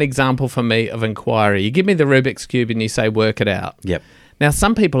kind of an example for me of inquiry. You give me the Rubik's Cube and you say, work it out. Yep. Now,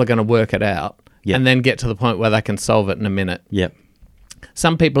 some people are going to work it out and then get to the point where they can solve it in a minute. Yep.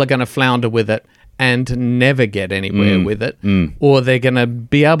 Some people are going to flounder with it and never get anywhere with it, or they're going to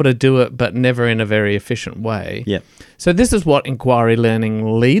be able to do it but never in a very efficient way. Yep. So this is what inquiry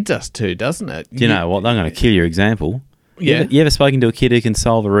learning leads us to, doesn't it? Do you know what? I'm going to kill your example. Yeah. You ever spoken to a kid who can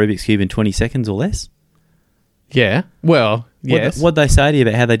solve a Rubik's Cube in 20 seconds or less? Yeah. Well, yes. What'd they say to you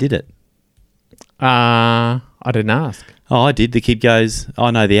about how they did it? I didn't ask. Oh, I did. The kid goes, I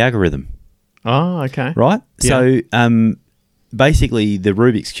know the algorithm. Oh, okay. Right? Yeah. So basically the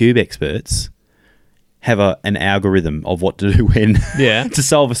Rubik's Cube experts have an algorithm of what to do when to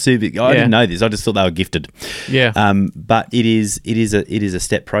solve a Rubik's. I didn't know this. I just thought they were gifted. Yeah. But it is a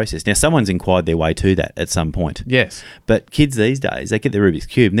step process. Now, someone's inquired their way to that at some point. Yes. But kids these days, they get the Rubik's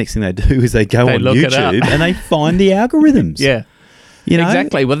Cube. Next thing they do is they go on YouTube and they find the algorithms. Yeah. You know?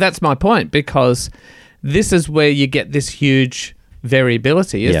 Exactly. Well, that's my point, because this is where you get this huge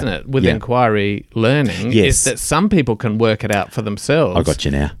variability, isn't it, with inquiry learning, is that some people can work it out for themselves. I got you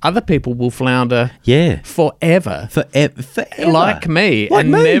now. Other people will flounder forever. Forever. Like me,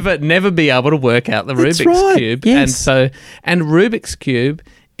 never be able to work out the Rubik's Cube. Yes. And Rubik's Cube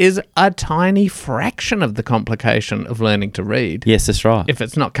is a tiny fraction of the complication of learning to read. Yes, that's right. If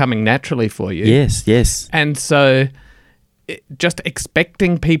it's not coming naturally for you. Yes. And so just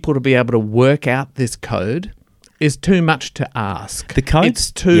expecting people to be able to work out this code is too much to ask. The code? It's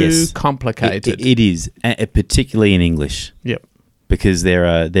too complicated. It is, particularly in English. Yep. Because there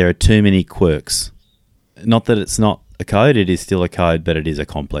are too many quirks. Not that it's not a code, it is still a code, but it is a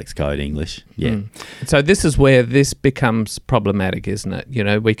complex code, English. Yeah. So this is where this becomes problematic, isn't it? You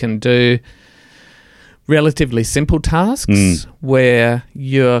know, we can do relatively simple tasks where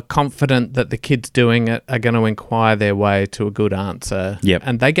you're confident that the kids doing it are going to inquire their way to a good answer. Yep.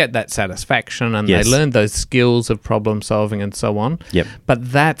 And they get that satisfaction and they learn those skills of problem solving and so on. Yep.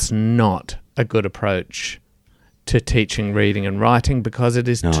 But that's not a good approach to teaching reading and writing, because it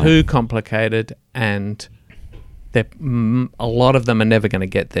is too complicated, and a lot of them are never going to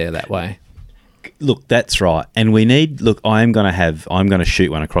get there that way. Look, that's right. And we need, I'm going to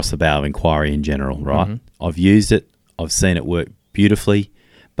shoot one across the bow of inquiry in general, right? Mm-hmm. I've used it. I've seen it work beautifully.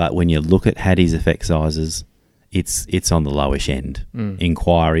 But when you look at Hattie's effect sizes, it's on the lowish end.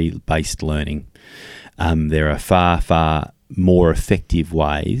 Inquiry-based learning. There are far, far more effective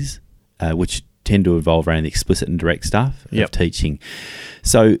ways, which tend to evolve around the explicit and direct stuff of teaching.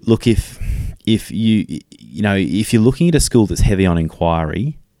 So, look, if you're looking at a school that's heavy on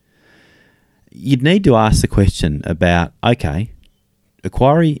inquiry, you'd need to ask the question about, okay,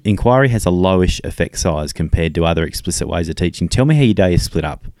 inquiry has a lowish effect size compared to other explicit ways of teaching. Tell me how your day is split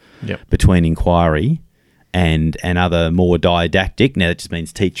up between inquiry and other more didactic, now that just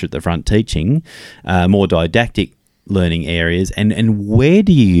means teacher at the front teaching, more didactic learning areas, and where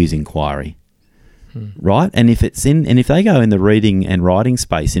do you use inquiry? Right? And if they go in the reading and writing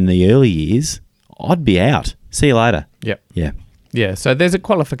space in the early years, I'd be out. See you later. Yep. Yeah. Yeah, so there's a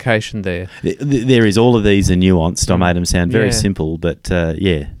qualification there. There is. All of these are nuanced. I made them sound very simple, but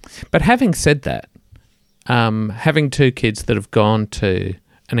But having said that, having two kids that have gone to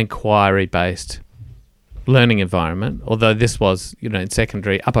an inquiry-based learning environment, although this was, in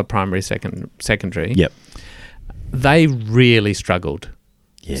secondary, upper primary, secondary. Yep. they really struggled.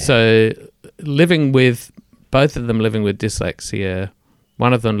 Yeah. So both of them living with dyslexia,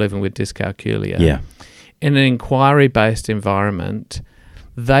 one of them living with dyscalculia, in an inquiry-based environment,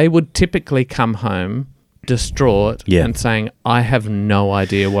 they would typically come home distraught and saying, I have no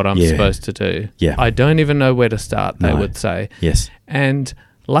idea what I'm supposed to do. Yeah. I don't even know where to start, they would say. Yes. And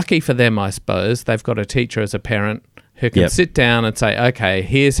lucky for them, I suppose, they've got a teacher as a parent who can sit down and say, okay,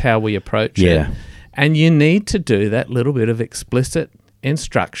 here's how we approach it. And you need to do that little bit of explicit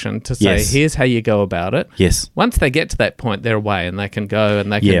instruction to say, here's how you go about it. Yes. Once they get to that point, they're away and they can go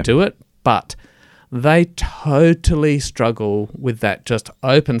and they can do it. But they totally struggle with that just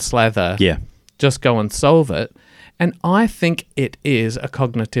open slather. Yeah. Just go and solve it. And I think it is a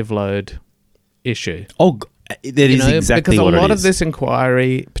cognitive load issue. Oh, that is exactly what it is. Because a lot of this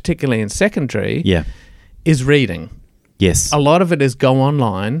inquiry, particularly in secondary, is reading. Yes. A lot of it is go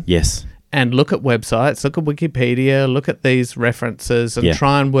online. Yes. And look at websites, look at Wikipedia, look at these references and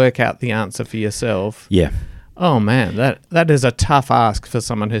try and work out the answer for yourself. Yeah. Oh, man, that is a tough ask for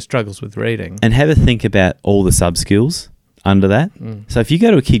someone who struggles with reading. And have a think about all the sub-skills under that. So if you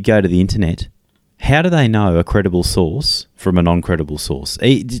go to the internet, how do they know a credible source from a non-credible source?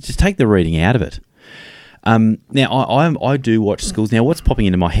 Just take the reading out of it. Now, I do watch schools. Now, what's popping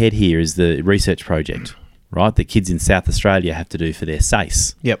into my head here is the research project, right, that kids in South Australia have to do for their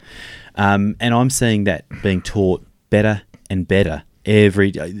SACE. Yep. And I'm seeing that being taught better and better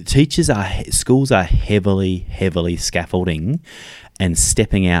schools are heavily scaffolding and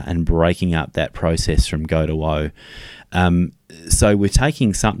stepping out and breaking up that process from go to woe. So we're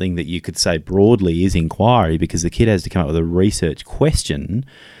taking something that you could say broadly is inquiry because the kid has to come up with a research question,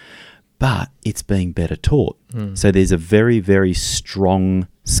 but it's being better taught. So there's a very, very strong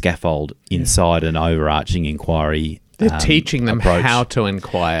scaffold inside an overarching inquiry. They're teaching them approach. How to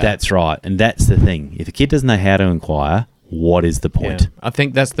inquire. That's right. And that's the thing. If a kid doesn't know how to inquire, what is the point? Yeah. I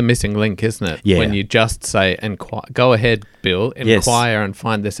think that's the missing link, isn't it? Yeah. When you just say, go ahead, Bill, inquire and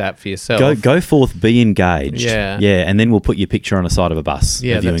find this out for yourself. Go forth, be engaged. Yeah. Yeah, and then we'll put your picture on the side of a bus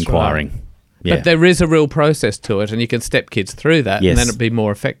of you inquiring. Right. Yeah. But there is a real process to it, and you can step kids through that, and then it'll be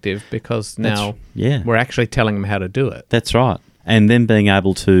more effective because now we're actually telling them how to do it. That's right. And them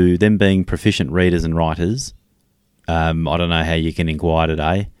being proficient readers and writers, I don't know how you can inquire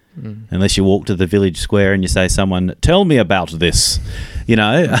today. Unless you walk to the village square and you say, someone, tell me about this,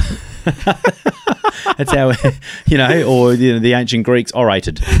 That's how, or the ancient Greeks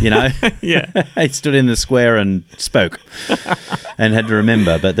orated, Yeah. They stood in the square and spoke and had to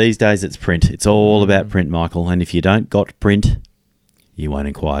remember. But these days it's print. It's all about print, Michael. And if you don't got print, you won't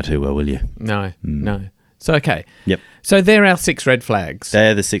inquire too well, will you? No. So, okay. Yep. So they're our 6 red flags.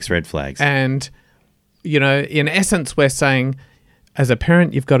 They're the 6 red flags. And, in essence, we're saying, as a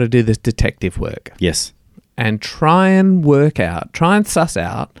parent, you've got to do this detective work. Yes. And try and suss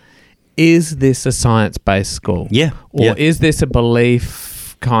out, is this a science-based school? Yeah. Or is this a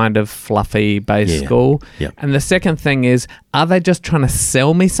belief kind of fluffy-based school? Yeah. And the second thing is, are they just trying to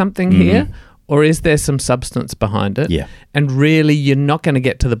sell me something here? Or is there some substance behind it? Yeah. And really, you're not going to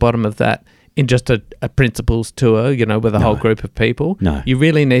get to the bottom of that in just a principals tour, with a whole group of people. No. You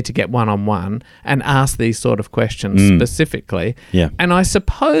really need to get one-on-one and ask these sort of questions specifically. Yeah. And I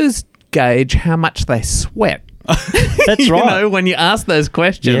suppose gauge how much they sweat. That's right. When you ask those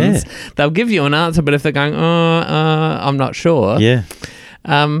questions, they'll give you an answer, but if they're going, I'm not sure. Yeah.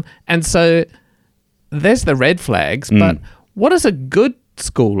 And so there's the red flags, but what does a good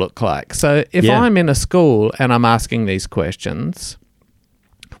school look like? So if I'm in a school and I'm asking these questions,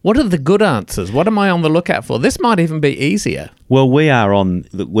 what are the good answers? What am I on the lookout for? This might even be easier. Well, we are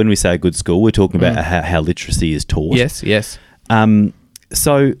when we say a good school, we're talking about how literacy is taught. Yes.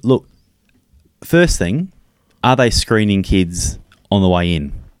 So, look, first thing, are they screening kids on the way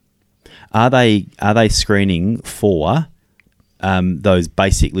in? Are they screening for those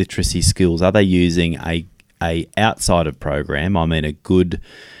basic literacy skills? Are they using a outside of program? I mean, a good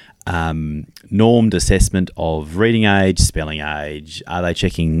normed assessment of reading age, spelling age. Are they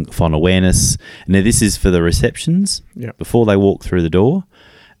checking font awareness? Now, this is for the receptions before they walk through the door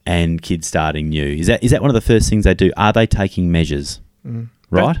and kids starting new. Is that one of the first things they do? Are they taking measures?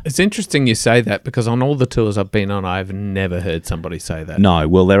 Right? But it's interesting you say that because on all the tours I've been on, I've never heard somebody say that. No.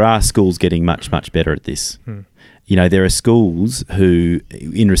 Well, there are schools getting much, much better at this. There are schools who,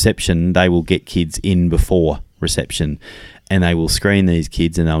 in reception, they will get kids in before reception and they will screen these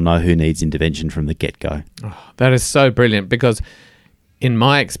kids and they'll know who needs intervention from the get-go. Oh, that is so brilliant because in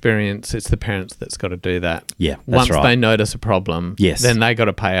my experience, it's the parents that's got to do that. Yeah, that's Once they notice a problem, yes, then they got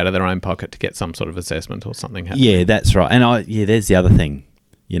to pay out of their own pocket to get some sort of assessment or something happening. Yeah, that's right. And there's the other thing.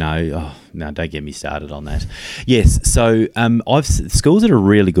 No, don't get me started on that. Yes, so schools that are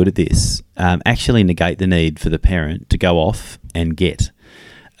really good at this actually negate the need for the parent to go off and get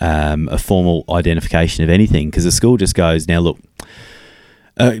a formal identification of anything, because the school just goes, now look,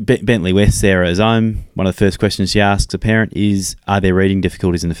 Bentley West, Sarah Zome, one of the first questions she asks a parent is, are there reading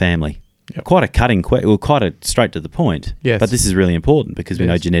difficulties in the family? Yep. Quite a straight to the point. Yes. But this is really important because we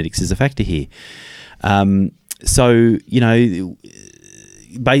know genetics is a factor here. So,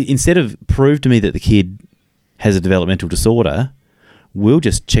 instead of prove to me that the kid has a developmental disorder, we'll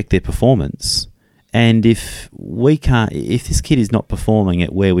just check their performance. And if this kid is not performing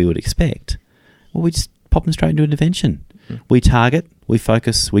at where we would expect, well, we just pop them straight into intervention. Mm. We target, we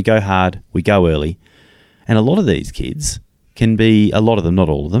focus, we go hard, we go early. And a lot of these kids can be, a lot of them, not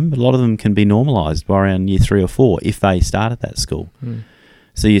all of them, but a lot of them can be normalised by around year 3 or 4 if they start at that school. Mm.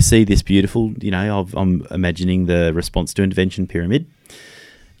 So you see this beautiful, I'm imagining the response to intervention pyramid.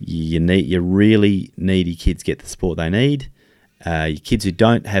 Your really needy kids get the support they need. Your kids who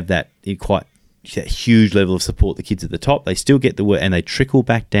don't have that huge level of support, the kids at the top, they still get the work, and they trickle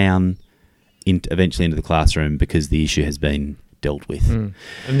back down eventually into the classroom because the issue has been dealt with.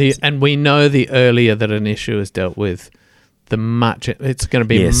 Mm. And we know the earlier that an issue is dealt with, it's going to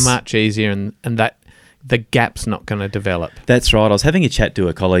be much easier, and that the gap's not going to develop. That's right. I was having a chat to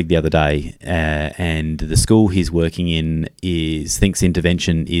a colleague the other day, and the school he's working in thinks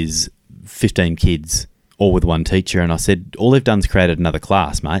intervention is 15 kids, all with one teacher. And I said, all they've done is created another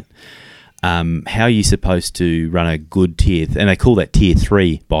class, mate. How are you supposed to run a good tier? And they call that tier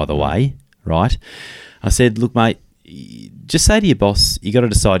 3, by the way, right? I said, look, mate, just say to your boss, you got to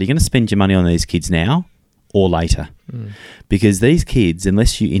decide, you're going to spend your money on these kids now or later. Mm. Because these kids,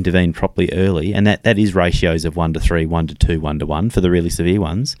 unless you intervene properly early, and that is ratios of 1-3, 1-2, 1-1 for the really severe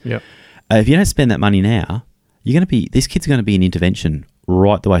ones. Yep. If you don't spend that money now, these kids are going to be in intervention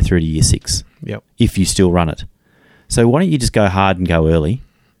right the way through to year 6. Yep. If you still run it. So why don't you just go hard and go early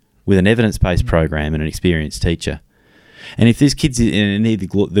with an evidence-based program and an experienced teacher? And if this kid's in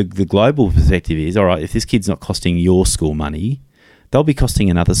the global perspective is, all right, if this kid's not costing your school money, they'll be costing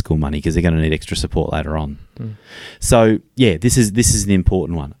another school money because they're going to need extra support later on. Mm. So, this is an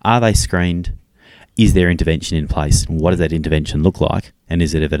important one. Are they screened? Is there intervention in place? What does that intervention look like? And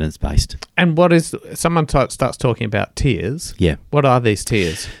is it evidence-based? And someone starts talking about tiers. Yeah. What are these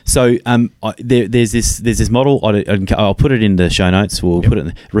tiers? So there's this model. I'll put it in the show notes. We'll put it in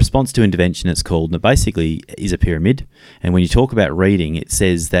the response to intervention, it's called. And it basically is a pyramid. And when you talk about reading, it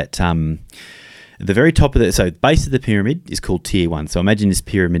says that the very top of so base of the pyramid is called tier 1. So imagine this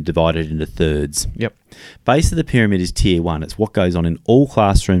pyramid divided into thirds. Yep. Base of the pyramid is tier 1. It's what goes on in all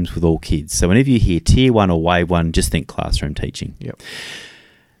classrooms with all kids. So whenever you hear tier 1 or wave 1, just think classroom teaching. Yep.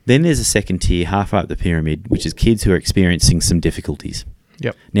 Then there's a second tier halfway up the pyramid, which is kids who are experiencing some difficulties.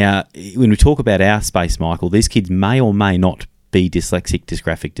 Yep. Now, when we talk about our space, Michael, these kids may or may not be dyslexic,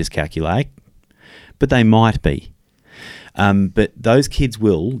 dysgraphic, dyscalculic, but they might be. But those kids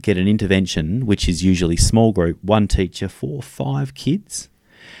will get an intervention, which is usually small group, 1 teacher, 4, 5 kids.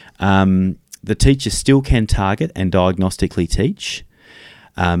 The teacher still can target and diagnostically teach.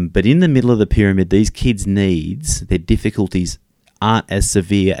 But in the middle of the pyramid, these kids' needs, their difficulties aren't as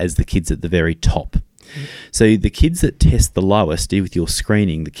severe as the kids at the very top. So the kids that test the lowest with your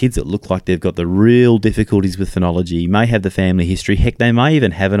screening, the kids that look like they've got the real difficulties with phonology, may have the family history, heck, they may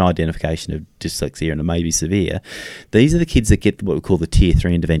even have an identification of dyslexia and it may be severe. These are the kids that get what we call the tier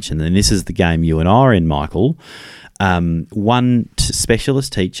 3 intervention. And this is the game you and I are in, Michael. One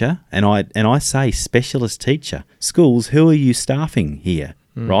specialist teacher, and I say specialist teacher. Schools, who are you staffing here,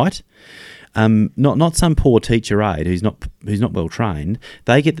 right? Not some poor teacher aide who's not well trained.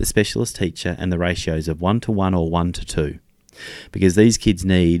 They get the specialist teacher and the ratios of 1-1 or 1-2, because these kids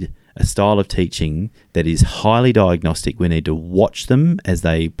need a style of teaching that is highly diagnostic. We need to watch them as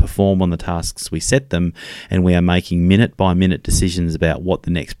they perform on the tasks we set them, and we are making minute by minute decisions about what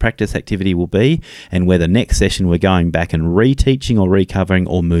the next practice activity will be and whether next session we're going back and reteaching or recovering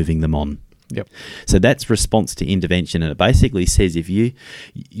or moving them on. Yep. So that's response to intervention, and it basically says if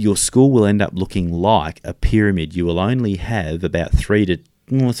your school will end up looking like a pyramid. You will only have about 3,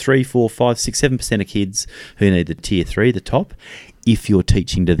 4, 5, 6, 7% of kids who need the tier 3, the top, if you're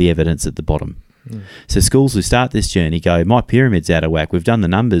teaching to the evidence at the bottom. So schools who start this journey go, my pyramid's out of whack. We've done the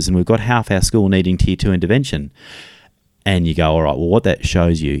numbers and we've got half our school needing tier 2 intervention. And you go, all right, well, what that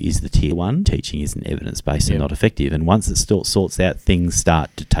shows you is the tier 1 teaching isn't evidence-based and not effective. And once it sorts out, things start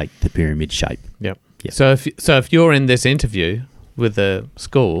to take the pyramid shape. Yep. So if you're in this interview with a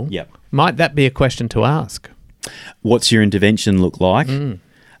school, might that be a question to ask? What's your intervention look like?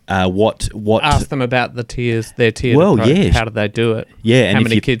 Ask them about the tiers, their tiered approach. Yeah. How do they do it? Yeah. And how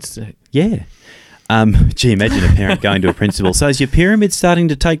many kids? Yeah. Gee, imagine a parent going to a principal. So is your pyramid starting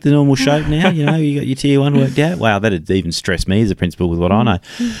to take the normal shape now? You know, you got your tier 1 worked out. Wow, that'd even stress me as a principal with what I know.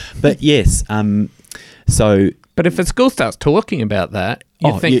 But yes, But if a school starts talking about that,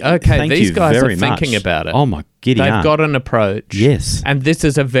 you think, these guys are thinking about it. Oh my giddy They've aunt. got an approach. Yes. And this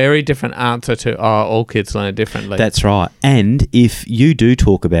is a very different answer to, all kids learn differently. That's right. And if you do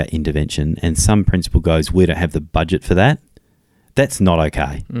talk about intervention and some principal goes, we don't have the budget for that, that's not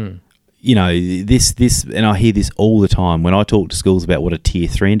okay. You know, this, and I hear this all the time when I talk to schools about what a tier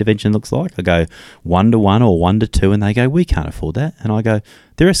 3 intervention looks like. I go 1-to-1 or 1-to-2, and they go, we can't afford that. And I go,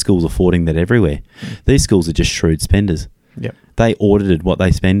 there are schools affording that everywhere. These schools are just shrewd spenders. Yep. They audited what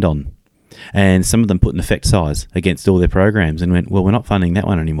they spend on, and some of them put an effect size against all their programs and went, well, we're not funding that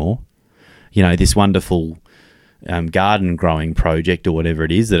one anymore. You know, this wonderful garden growing project or whatever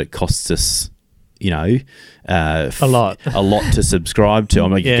it is that it costs us, you know, a lot to subscribe to.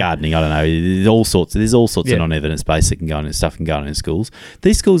 I'm like, gardening, I don't know. There's all sorts of non-evidence based that can go on and stuff can go on in schools.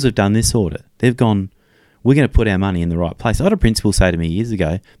 These schools have done this audit. They've gone, we're going to put our money in the right place. I had a principal say to me years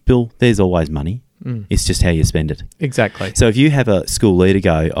ago, Bill, there's always money. It's just how you spend it. Exactly. So if you have a school leader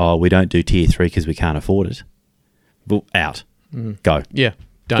go, we don't do tier 3 because we can't afford it, well, out. Go. Yeah.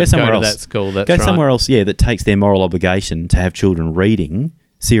 Don't go somewhere else. To that school. That's go right. somewhere else, that takes their moral obligation to have children reading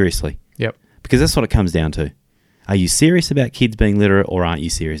seriously. Yep. Because that's what it comes down to. Are you serious about kids being literate, or aren't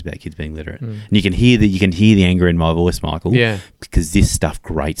you serious about kids being literate? And you can hear the anger in my voice, Michael. Yeah. Because this stuff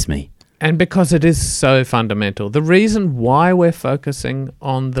grates me. And because it is so fundamental. The reason why we're focusing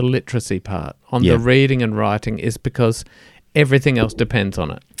on the literacy part, on the reading and writing, is because everything else depends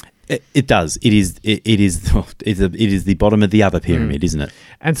on it. It does. It is the bottom of the other pyramid, isn't it?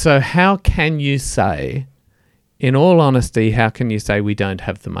 And so how can you say, in all honesty, how can you say we don't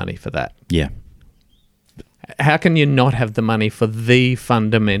have the money for that? Yeah. How can you not have the money for the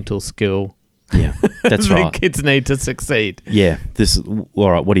fundamental skill? Yeah, that's right. The kids need to succeed. Yeah.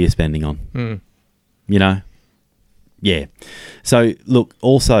 All right, what are you spending on? You know? Yeah. So, look,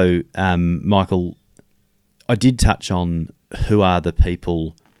 also, Michael, I did touch on who are the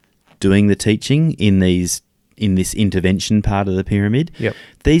people doing the teaching in this intervention part of the pyramid. Yep.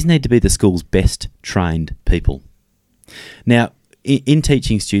 These need to be the school's best trained people. Now, in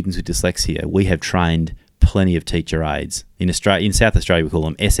teaching students with dyslexia, we have trained plenty of teacher aides. In Australia, in South Australia, we call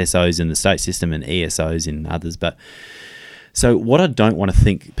them SSOs in the state system and ESOs in others. But so what I don't want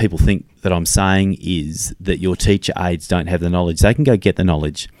to people think that I'm saying is that your teacher aides don't have the knowledge. They can go get the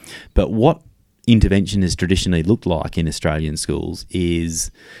knowledge. But what intervention has traditionally looked like in Australian schools is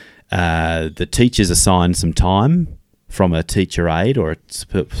the teachers assign some time from a teacher aide or a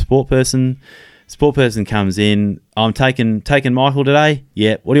support person. Support person comes in. I'm taking Michael today.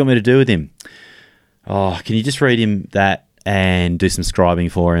 Yeah. What do you want me to do with him? Can you just read him that and do some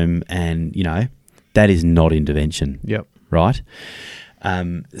scribing for him? And, you know, that is not intervention. Yep. Right?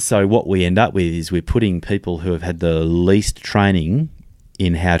 So what we end up with is we're putting people who have had the least training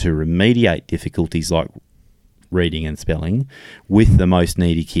in how to remediate difficulties like reading and spelling with the most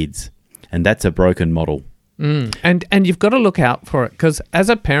needy kids. And that's a broken model. And you've got to look out for it, because as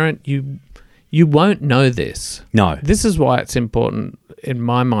a parent, you won't know this. No. This is why it's important in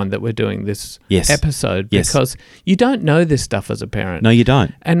my mind that we're doing this episode, because you don't know this stuff as a parent. No, you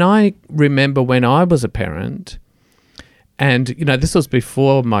don't. And I remember when I was a parent, and, you know, this was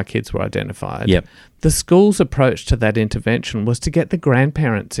before my kids were identified. Yep. The school's approach to that intervention was to get the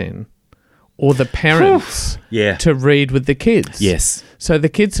grandparents in or the parents to read with the kids. Yes. So the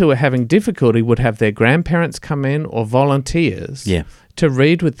kids who were having difficulty would have their grandparents come in or volunteers to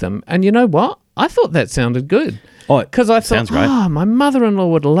read with them. And you know what? I thought that sounded good. Because I thought, my mother-in-law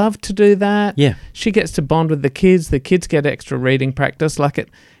would love to do that. Yeah. She gets to bond with the kids get extra reading practice. Like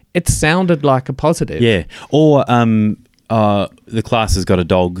it sounded like a positive. Yeah. Or the class has got a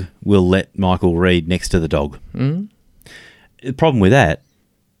dog, we'll let Michael read next to the dog. The problem with that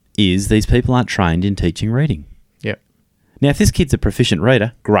is these people aren't trained in teaching reading. Yep. Now, if this kid's a proficient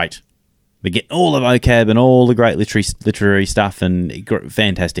reader, great. We get all the vocab and all the great literary stuff and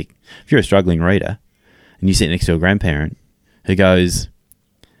fantastic. If you're a struggling reader and you sit next to a grandparent who goes,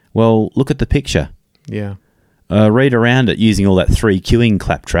 well, look at the picture. Yeah. Read around it using all that 3-cueing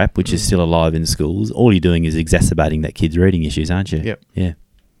claptrap, which is still alive in schools. All you're doing is exacerbating that kid's reading issues, aren't you? Yep.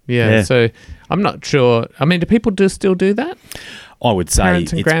 Yeah. So I'm not sure. I mean, do people still do that? I would say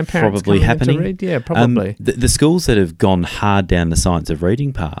Parents and it's grandparents probably happening. To read? Yeah, probably. The schools that have gone hard down the science of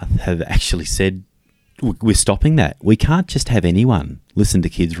reading path have actually said, we're stopping that. We can't just have anyone listen to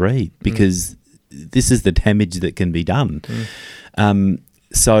kids read because this is the damage that can be done.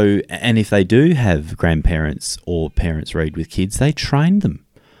 and if they do have grandparents or parents read with kids, they train them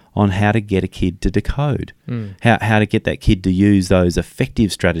on how to get a kid to decode, how to get that kid to use those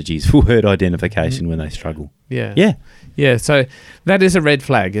effective strategies for word identification when they struggle. Yeah, so that is a red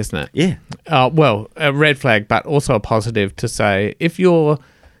flag, isn't it? Yeah. Well, a red flag, but also a positive to say if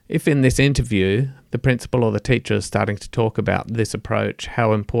in this interview the principal or the teacher is starting to talk about this approach,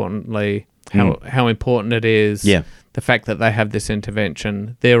 how important it is. Yeah. The fact that they have this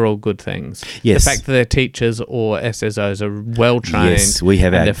intervention, they're all good things. Yes. The fact that their teachers or SSOs are well trained. Yes, we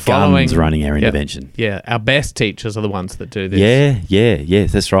have our guns running our intervention. Yeah, our best teachers are the ones that do this. Yeah,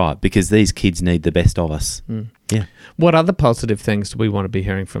 that's right. Because these kids need the best of us. Yeah. What other positive things do we want to be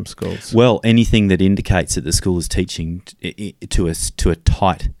hearing from schools? Well, anything that indicates that the school is teaching to a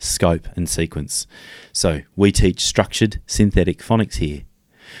tight scope and sequence. So we teach structured synthetic phonics here.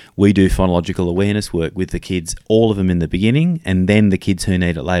 We do phonological awareness work with the kids, all of them in the beginning, and then the kids who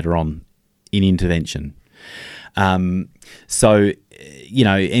need it later on in intervention. So,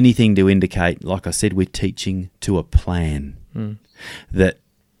 anything to indicate, like I said, we're teaching to a plan. That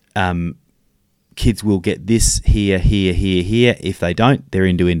kids will get this here. If they don't, they're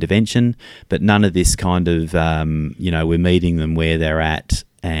into intervention, but none of this kind of, we're meeting them where they're at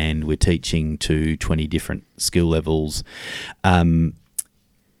and we're teaching to 20 different skill levels.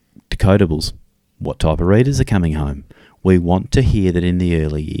 Decodables. What type of readers are coming home? We want to hear that in the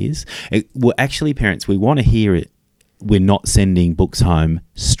early years. Actually, parents, we want to hear it. We're not sending books home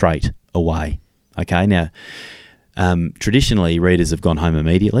straight away. Okay, now, traditionally, readers have gone home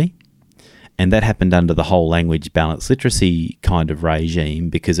immediately, and that happened under the whole language balanced literacy kind of regime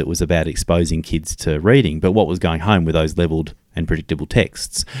because it was about exposing kids to reading. But what was going home were those levelled and predictable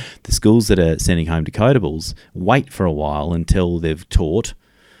texts. The schools that are sending home decodables wait for a while until they've taught,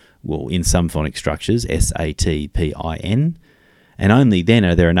 well, in some phonics structures, SATPIN, and only then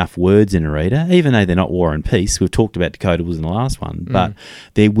are there enough words in a reader, even though they're not War and Peace. We've talked about decodables in the last one, but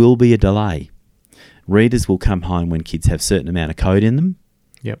there will be a delay. Readers will come home when kids have a certain amount of code in them.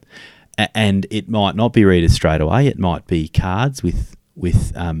 Yep. And it might not be readers straight away. It might be cards with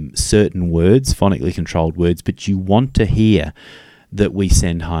certain words, phonically controlled words, but you want to hear that we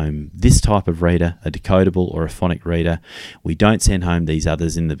send home this type of reader, a decodable or a phonic reader. We don't send home these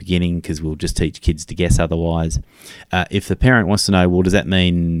others in the beginning because we'll just teach kids to guess otherwise. If the parent wants to know, well, does that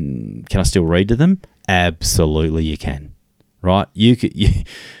mean can I still read to them? Absolutely you can, right? You can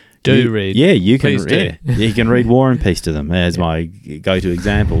read. Yeah, you can. You can read War and Peace to them as my go-to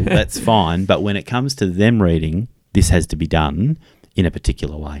example. That's fine. But when it comes to them reading, this has to be done in a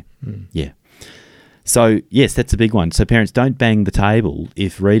particular way. Yeah. So, yes, that's a big one. So parents, don't bang the table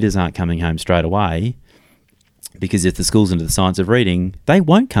if readers aren't coming home straight away, because if the school's into the science of reading, they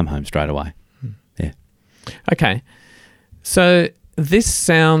won't come home straight away. Yeah. Okay. So this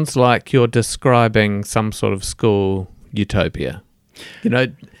sounds like you're describing some sort of school utopia.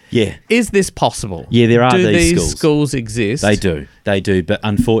 Yeah. Is this possible? Yeah, there are these schools. Do these schools exist? They do. But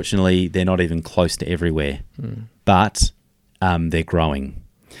unfortunately, they're not even close to everywhere. But they're growing.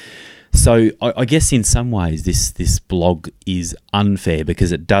 So I guess in some ways this blog is unfair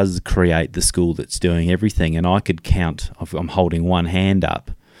because it does create the school that's doing everything. And I could count, I'm holding one hand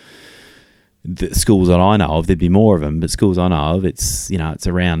up, the schools that I know of. There'd be more of them, but schools I know of, it's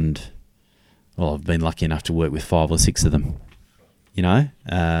around, well, I've been lucky enough to work with 5 or 6 of them.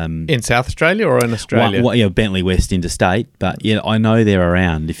 In South Australia or in Australia? Bentley West Interstate, but I know they're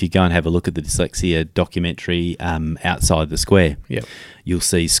around. If you go and have a look at the dyslexia documentary outside the square, you'll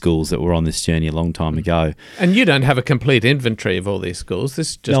see schools that were on this journey a long time ago. And you don't have a complete inventory of all these schools.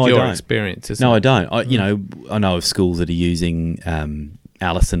 This is just your experience, isn't it? No, I don't. I know of schools that are using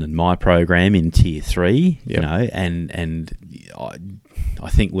Alison and my program in Tier 3. And I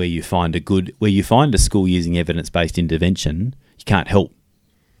think where you find a school using evidence-based intervention, you can't help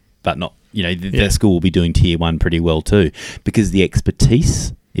but not, the school will be doing Tier 1 pretty well too, because the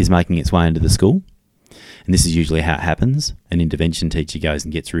expertise is making its way into the school. And this is usually how it happens. An intervention teacher goes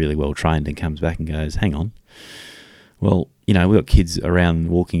and gets really well trained and comes back and goes, hang on, well, we've got kids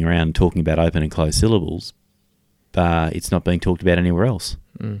walking around talking about open and closed syllables, but it's not being talked about anywhere else.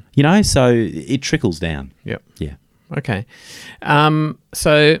 So it trickles down. Yep. Yeah. Okay.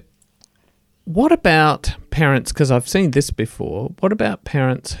 So what about parents, because I've seen this before, what about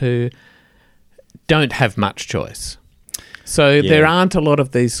parents who don't have much choice? So there aren't a lot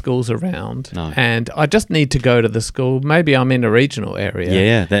of these schools around, and I just need to go to the school. Maybe I'm in a regional area.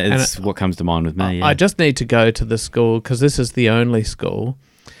 Yeah, that's what comes to mind with me. I just need to go to the school because this is the only school.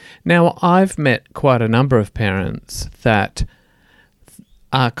 Now, I've met quite a number of parents that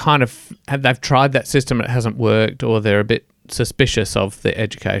are they've tried that system, it hasn't worked, or they're a bit suspicious of the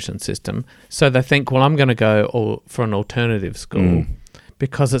education system. So they think, well, I'm going to go for an alternative school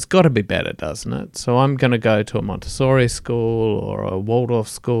because it's got to be better, doesn't it? So I'm going to go to a Montessori school or a Waldorf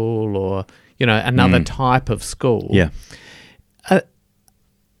school or, another type of school. Yeah. Are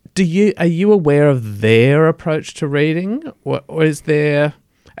you aware of their approach to reading, or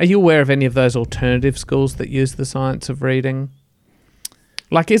are you aware of any of those alternative schools that use the science of reading?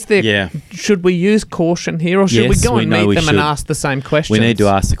 Like, should we use caution here, or should we go and meet them and ask the same questions? We need to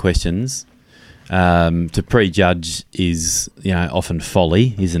ask the questions. To prejudge is, often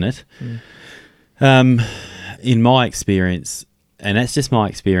folly, isn't it? In my experience, and that's just my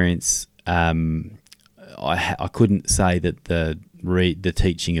experience, I couldn't say that the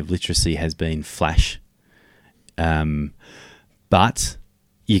teaching of literacy has been flash, but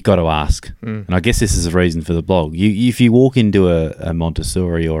you've got to ask, and I guess this is the reason for the blog. If you walk into a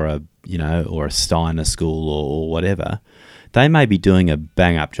Montessori or a Steiner school or whatever, they may be doing a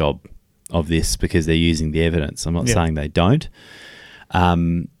bang up job of this because they're using the evidence. I'm not saying they don't,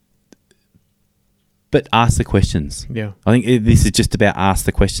 but ask the questions. Yeah, I think this is just about ask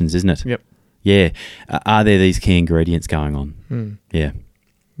the questions, isn't it? Yep. Yeah. Are there these key ingredients going on? Yeah.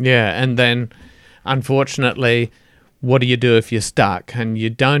 Yeah, and then, unfortunately, what do you do if you're stuck and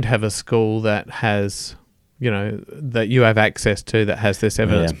you don't have a school that has, that you have access to that has this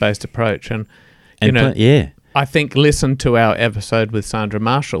evidence-based approach? And I think listen to our episode with Sandra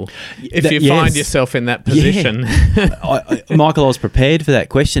Marshall. If you find yourself in that position. Michael, I was prepared for that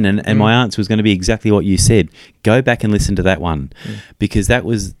question, and my answer was going to be exactly what you said. Go back and listen to that one, because that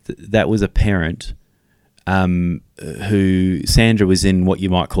was a parent who Sandra was in what you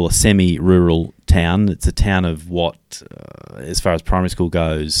might call a semi-rural town. It's a town of what, as far as primary school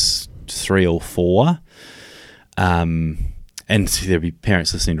goes, 3 or 4. And there'll be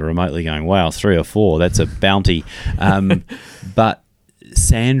parents listening to remotely going, wow, 3 or 4, that's a bounty. But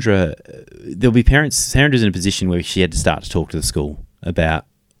there'll be parents, Sandra's in a position where she had to start to talk to the school about,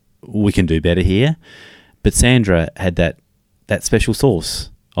 we can do better here. But Sandra had that special sauce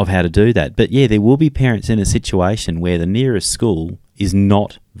of how to do that. But yeah, there will be parents in a situation where the nearest school is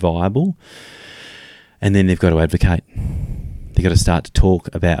not viable, and then they've got to advocate. They've got to start to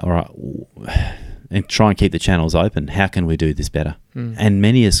talk about, all right, and try and keep the channels open. How can we do this better? And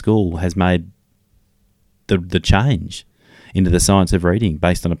many a school has made the change into the science of reading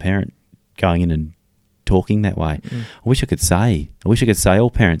based on a parent going in and talking that way. I wish I could say all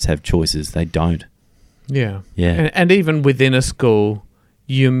parents have choices. They don't. Yeah. Yeah. And even within a school,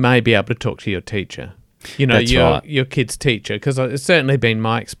 you may be able to talk to your teacher. Your kid's teacher, because it's certainly been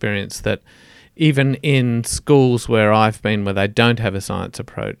my experience that even in schools where I've been where they don't have a science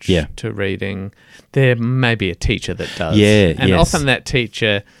approach to reading, there may be a teacher that does. Yeah, and often that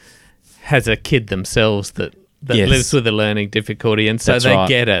teacher has a kid themselves that lives with a learning difficulty, and so they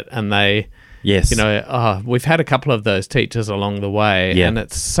get it, and they, we've had a couple of those teachers along the way, and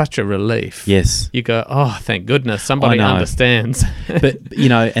it's such a relief. Yes. You go, oh, thank goodness, somebody understands. But,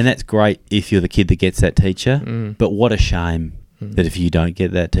 and that's great if you're the kid that gets that teacher, but what a shame that if you don't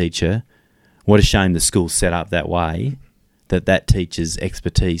get that teacher, what a shame the school's set up that way, that teacher's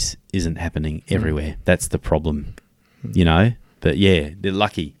expertise isn't happening everywhere. That's the problem, But yeah, they're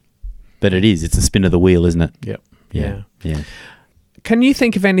lucky. But it's a spin of the wheel, isn't it? Yep. Yeah. Can you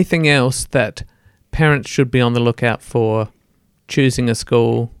think of anything else that parents should be on the lookout for choosing a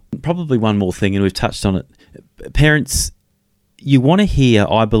school? Probably one more thing, and we've touched on it. Parents, you want to hear,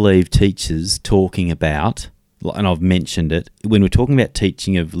 I believe, teachers talking about, and I've mentioned it, when we're talking about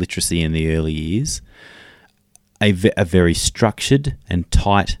teaching of literacy in the early years, a very structured and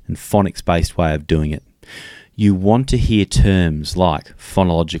tight and phonics-based way of doing it. You want to hear terms like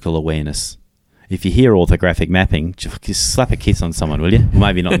phonological awareness. If you hear orthographic mapping, just slap a kiss on someone, will you?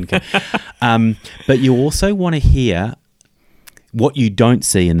 Maybe not. But you also want to hear what you don't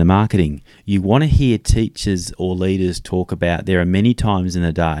see in the marketing. You want to hear teachers or leaders talk about, there are many times in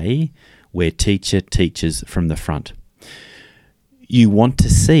the day where teacher teaches from the front. You want to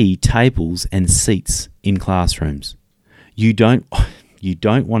see tables and seats in classrooms. You don't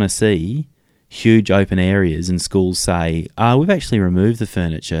want to see huge open areas and schools say, we've actually removed the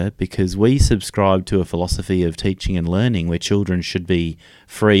furniture because we subscribe to a philosophy of teaching and learning where children should be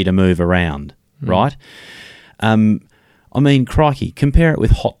free to move around, right? Crikey, compare it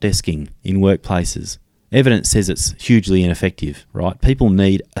with hot desking in workplaces. Evidence says it's hugely ineffective, right? People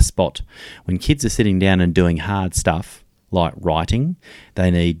need a spot. When kids are sitting down and doing hard stuff like writing,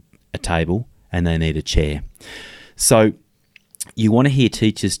 they need a table and they need a chair. So you want to hear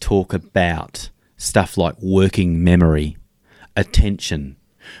teachers talk about stuff like working memory, attention,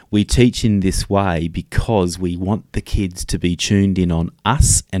 We teach in this way because we want the kids to be tuned in on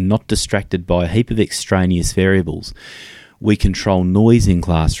us and not distracted by a heap of extraneous variables. We control noise in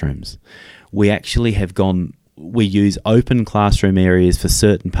classrooms. We actually we use open classroom areas for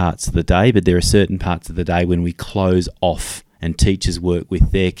certain parts of the day, but there are certain parts of the day when we close off and teachers work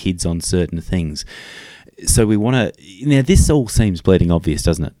with their kids on certain things. So we want to... Now, this all seems bleeding obvious,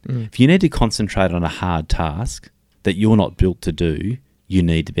 doesn't it? If you need to concentrate on a hard task that you're not built to do, you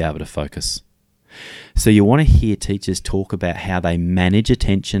need to be able to focus. So you want to hear teachers talk about how they manage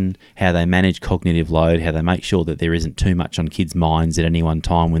attention, how they manage cognitive load, how they make sure that there isn't too much on kids' minds at any one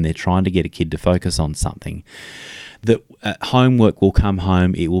time when they're trying to get a kid to focus on something. That homework will come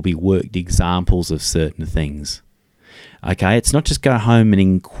home, it will be worked examples of certain things. Okay, it's not just go home and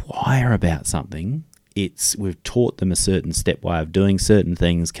inquire about something. We've taught them a certain step way of doing certain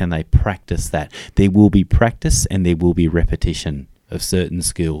things. Can they practice that? There will be practice and there will be repetition of certain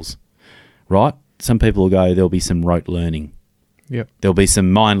skills, right? Some people will go, there'll be some rote learning. Yep. There'll be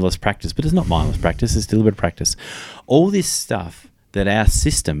some mindless practice, but it's not mindless practice. It's still a bit of practice. All this stuff that our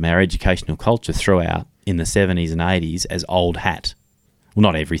system, our educational culture threw out in the 70s and 80s as old hat. Well,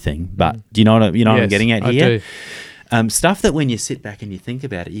 not everything, but do you know what I'm getting at here? I do. Stuff that when you sit back and you think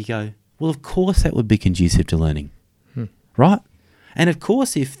about it, you go, well, of course that would be conducive to learning, right? And of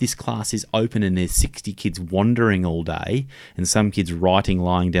course, if this class is open and there's 60 kids wandering all day and some kids writing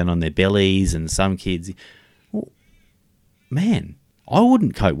lying down on their bellies and some kids, well, man, I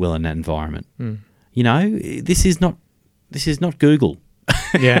wouldn't cope well in that environment. You know, this is not Google.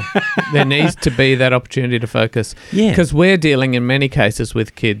 Yeah, there needs to be that opportunity to focus. Yeah. Because we're dealing in many cases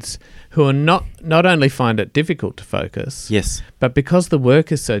with kids who are not only find it difficult to focus, Yes. but because the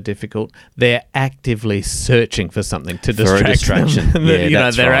work is so difficult, they're actively searching for something to For a distract distraction. them.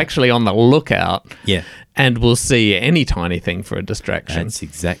 Yeah, They're right. actually on the lookout Yeah. and will see any tiny thing for a distraction. That's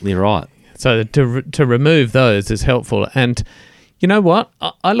exactly right. So to remove those is helpful. And you know what?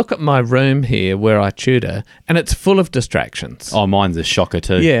 I look at my room here where I tutor and it's full of distractions. Oh, mine's a shocker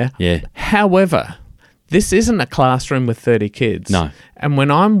too. Yeah. Yeah. However, this isn't a classroom with 30 kids. No. And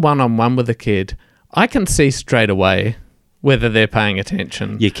when I'm one-on-one with a kid, I can see straight away whether they're paying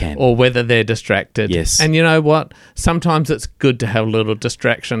attention. You can. Or whether they're distracted. Yes. And you know what? Sometimes it's good to have a little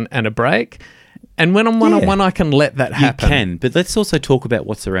distraction and a break. And when I'm one-on-one, I can let that happen. You can. But let's also talk about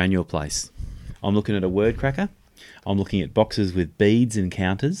what's around your place. I'm looking at a word cracker. I'm looking at boxes with beads and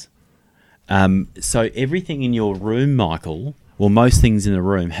counters. So everything in your room, Michael, well, most things in the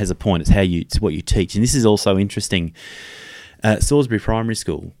room has a point. It's what you teach. And this is also interesting. Salisbury Primary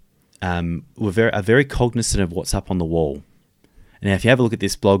School are very cognizant of what's up on the wall. Now, if you have a look at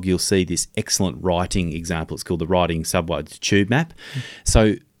this blog, you'll see this excellent writing example. It's called the Writing Subway Tube Map.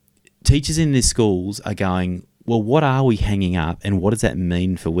 So teachers in these schools are going, well, what are we hanging up and what does that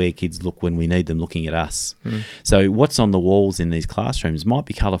mean for where kids look when we need them looking at us? So what's on the walls in these classrooms might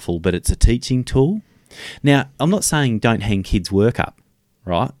be colourful, but it's a teaching tool. Now, I'm not saying don't hang kids' work up,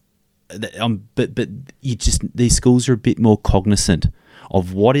 right? But these schools are a bit more cognizant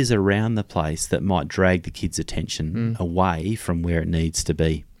of what is around the place that might drag the kids' attention away from where it needs to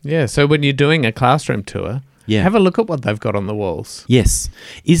be. Yeah, so when you're doing a classroom tour, have a look at what they've got on the walls. Yes.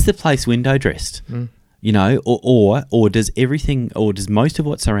 Is the place window dressed? You know, or does everything, or does most of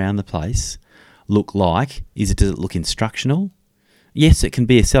what's around the place look like, does it look instructional? Yes, it can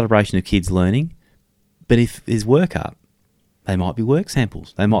be a celebration of kids learning, but if there's work up, they might be work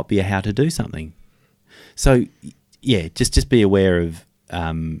samples. They might be a how to do something. So, yeah, just be aware of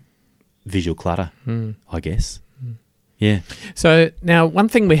visual clutter, I guess. Yeah. So now one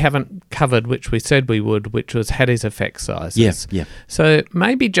thing we haven't covered, which we said we would, which was Hattie's effect sizes. Yeah. So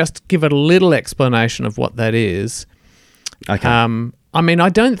maybe just give it a little explanation of what that is. Okay. I mean, I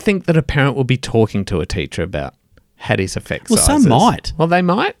don't think that a parent will be talking to a teacher about Hattie's effect sizes. Well, some might. Well, they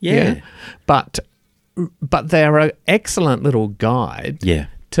might. Yeah. But they're an excellent little guide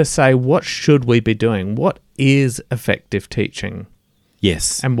to say what should we be doing? What is effective teaching?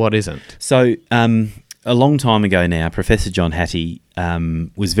 Yes. And what isn't? So a long time ago now, Professor John Hattie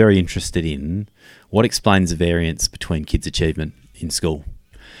was very interested in what explains the variance between kids' achievement in school.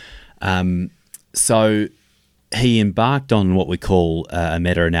 So he embarked on what we call a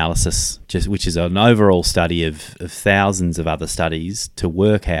meta-analysis, which is an overall study of thousands of other studies to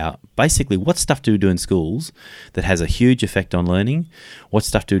work out basically what stuff do we do in schools that has a huge effect on learning, what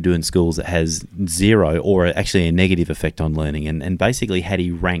stuff do we do in schools that has zero or actually a negative effect on learning. And basically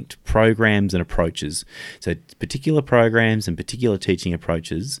Hattie ranked programs and approaches, so particular programs and particular teaching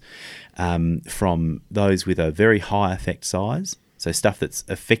approaches from those with a very high effect size. So stuff that's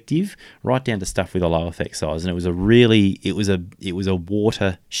effective, right down to stuff with a low effect size. And it was a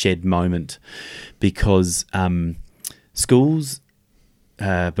watershed moment, because schools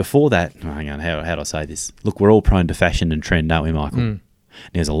before that, hang on, how do I say this? Look, we're all prone to fashion and trend, aren't we, Michael?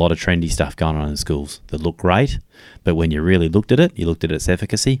 There's a lot of trendy stuff going on in schools that look great, but when you really looked at it, you looked at its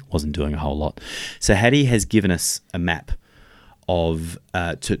efficacy, wasn't doing a whole lot. So Hattie has given us a map of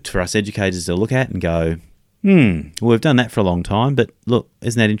for us educators to look at and go, well, we've done that for a long time, but look,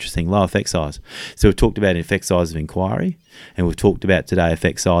 isn't that interesting? Low effect size. So we've talked about effect size of inquiry, and we've talked about today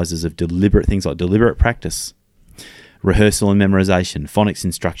effect sizes of things like deliberate practice, rehearsal and memorization, phonics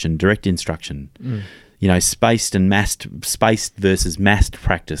instruction, direct instruction, spaced versus massed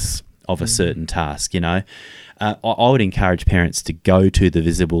practice of a certain task. I would encourage parents to go to the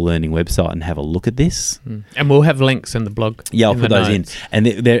Visible Learning website and have a look at this. And we'll have links in the blog. Yeah, I'll put those notes. in.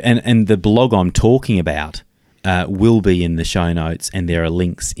 And the blog I'm talking about will be in the show notes, and there are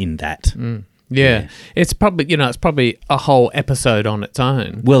links in that. Yeah. It's probably a whole episode on its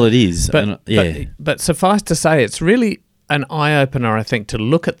own. Well, it is. But suffice to say, it's really an eye-opener, I think, to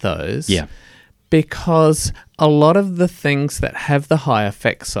look at those. Yeah. Because a lot of the things that have the high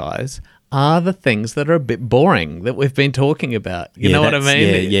effect size are the things that are a bit boring that we've been talking about. You know what I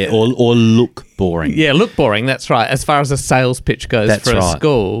mean? Yeah. Or look boring. Yeah, look boring. That's right. As far as a sales pitch goes a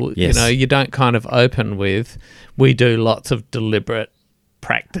school, yes. You don't kind of open with, we do lots of deliberate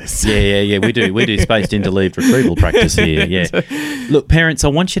practice. Yeah. We do spaced interleaved retrieval practice here. Yeah. Look, parents, I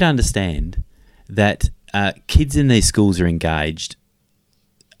want you to understand that kids in these schools are engaged.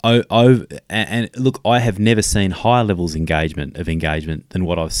 And look, I have never seen higher levels of engagement than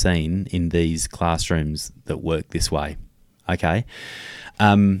what I've seen in these classrooms that work this way. Okay,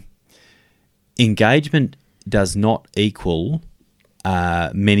 engagement does not equal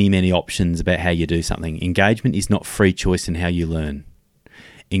many options about how you do something. Engagement is not free choice in how you learn.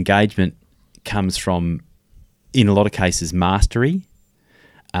 Engagement comes from, in a lot of cases, mastery,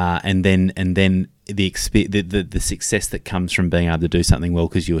 and then the success that comes from being able to do something well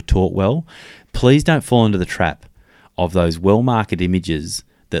because you were taught well. Please don't fall into the trap of those well-marketed images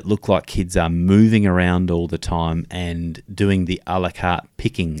that look like kids are moving around all the time and doing the a la carte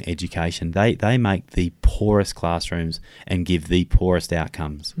picking education. They make the poorest classrooms and give the poorest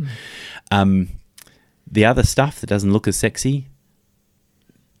outcomes. The other stuff that doesn't look as sexy,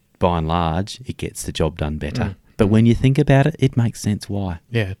 by and large, it gets the job done better. But when you think about it, it makes sense why.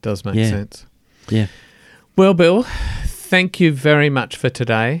 Yeah, it does make sense. Yeah. Well, Bill, thank you very much for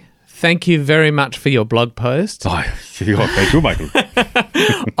today. Thank you very much for your blog post. Oh, thank you, Michael.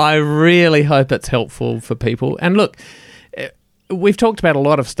 I really hope it's helpful for people. And look, we've talked about a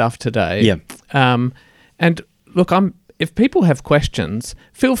lot of stuff today. Yeah. And look, if people have questions,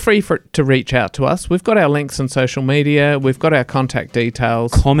 feel free to reach out to us. We've got our links on social media. We've got our contact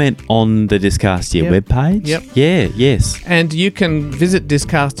details. Comment on the Discastia webpage. Yep. Yeah, yes. And you can visit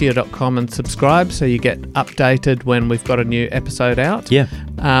discastia.com and subscribe so you get updated when we've got a new episode out. Yeah.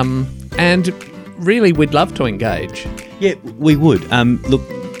 And really, we'd love to engage. Yeah, we would. Look,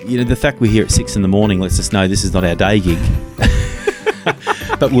 the fact we're here at 6 a.m. lets us know this is not our day gig.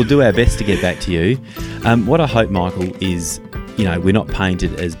 But we'll do our best to get back to you. What I hope, Michael, is, we're not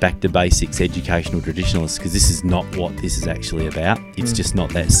painted as back to basics educational traditionalists, because this is not what this is actually about. It's just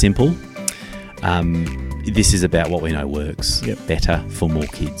not that simple. This is about what we know works better for more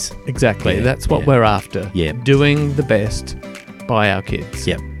kids. Exactly. That's what we're after. Yeah. Doing the best by our kids.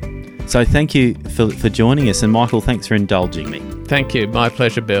 Yep. So thank you for joining us. And Michael, thanks for indulging me. Thank you. My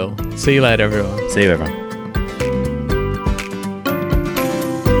pleasure, Bill. See you later, everyone. See you, everyone.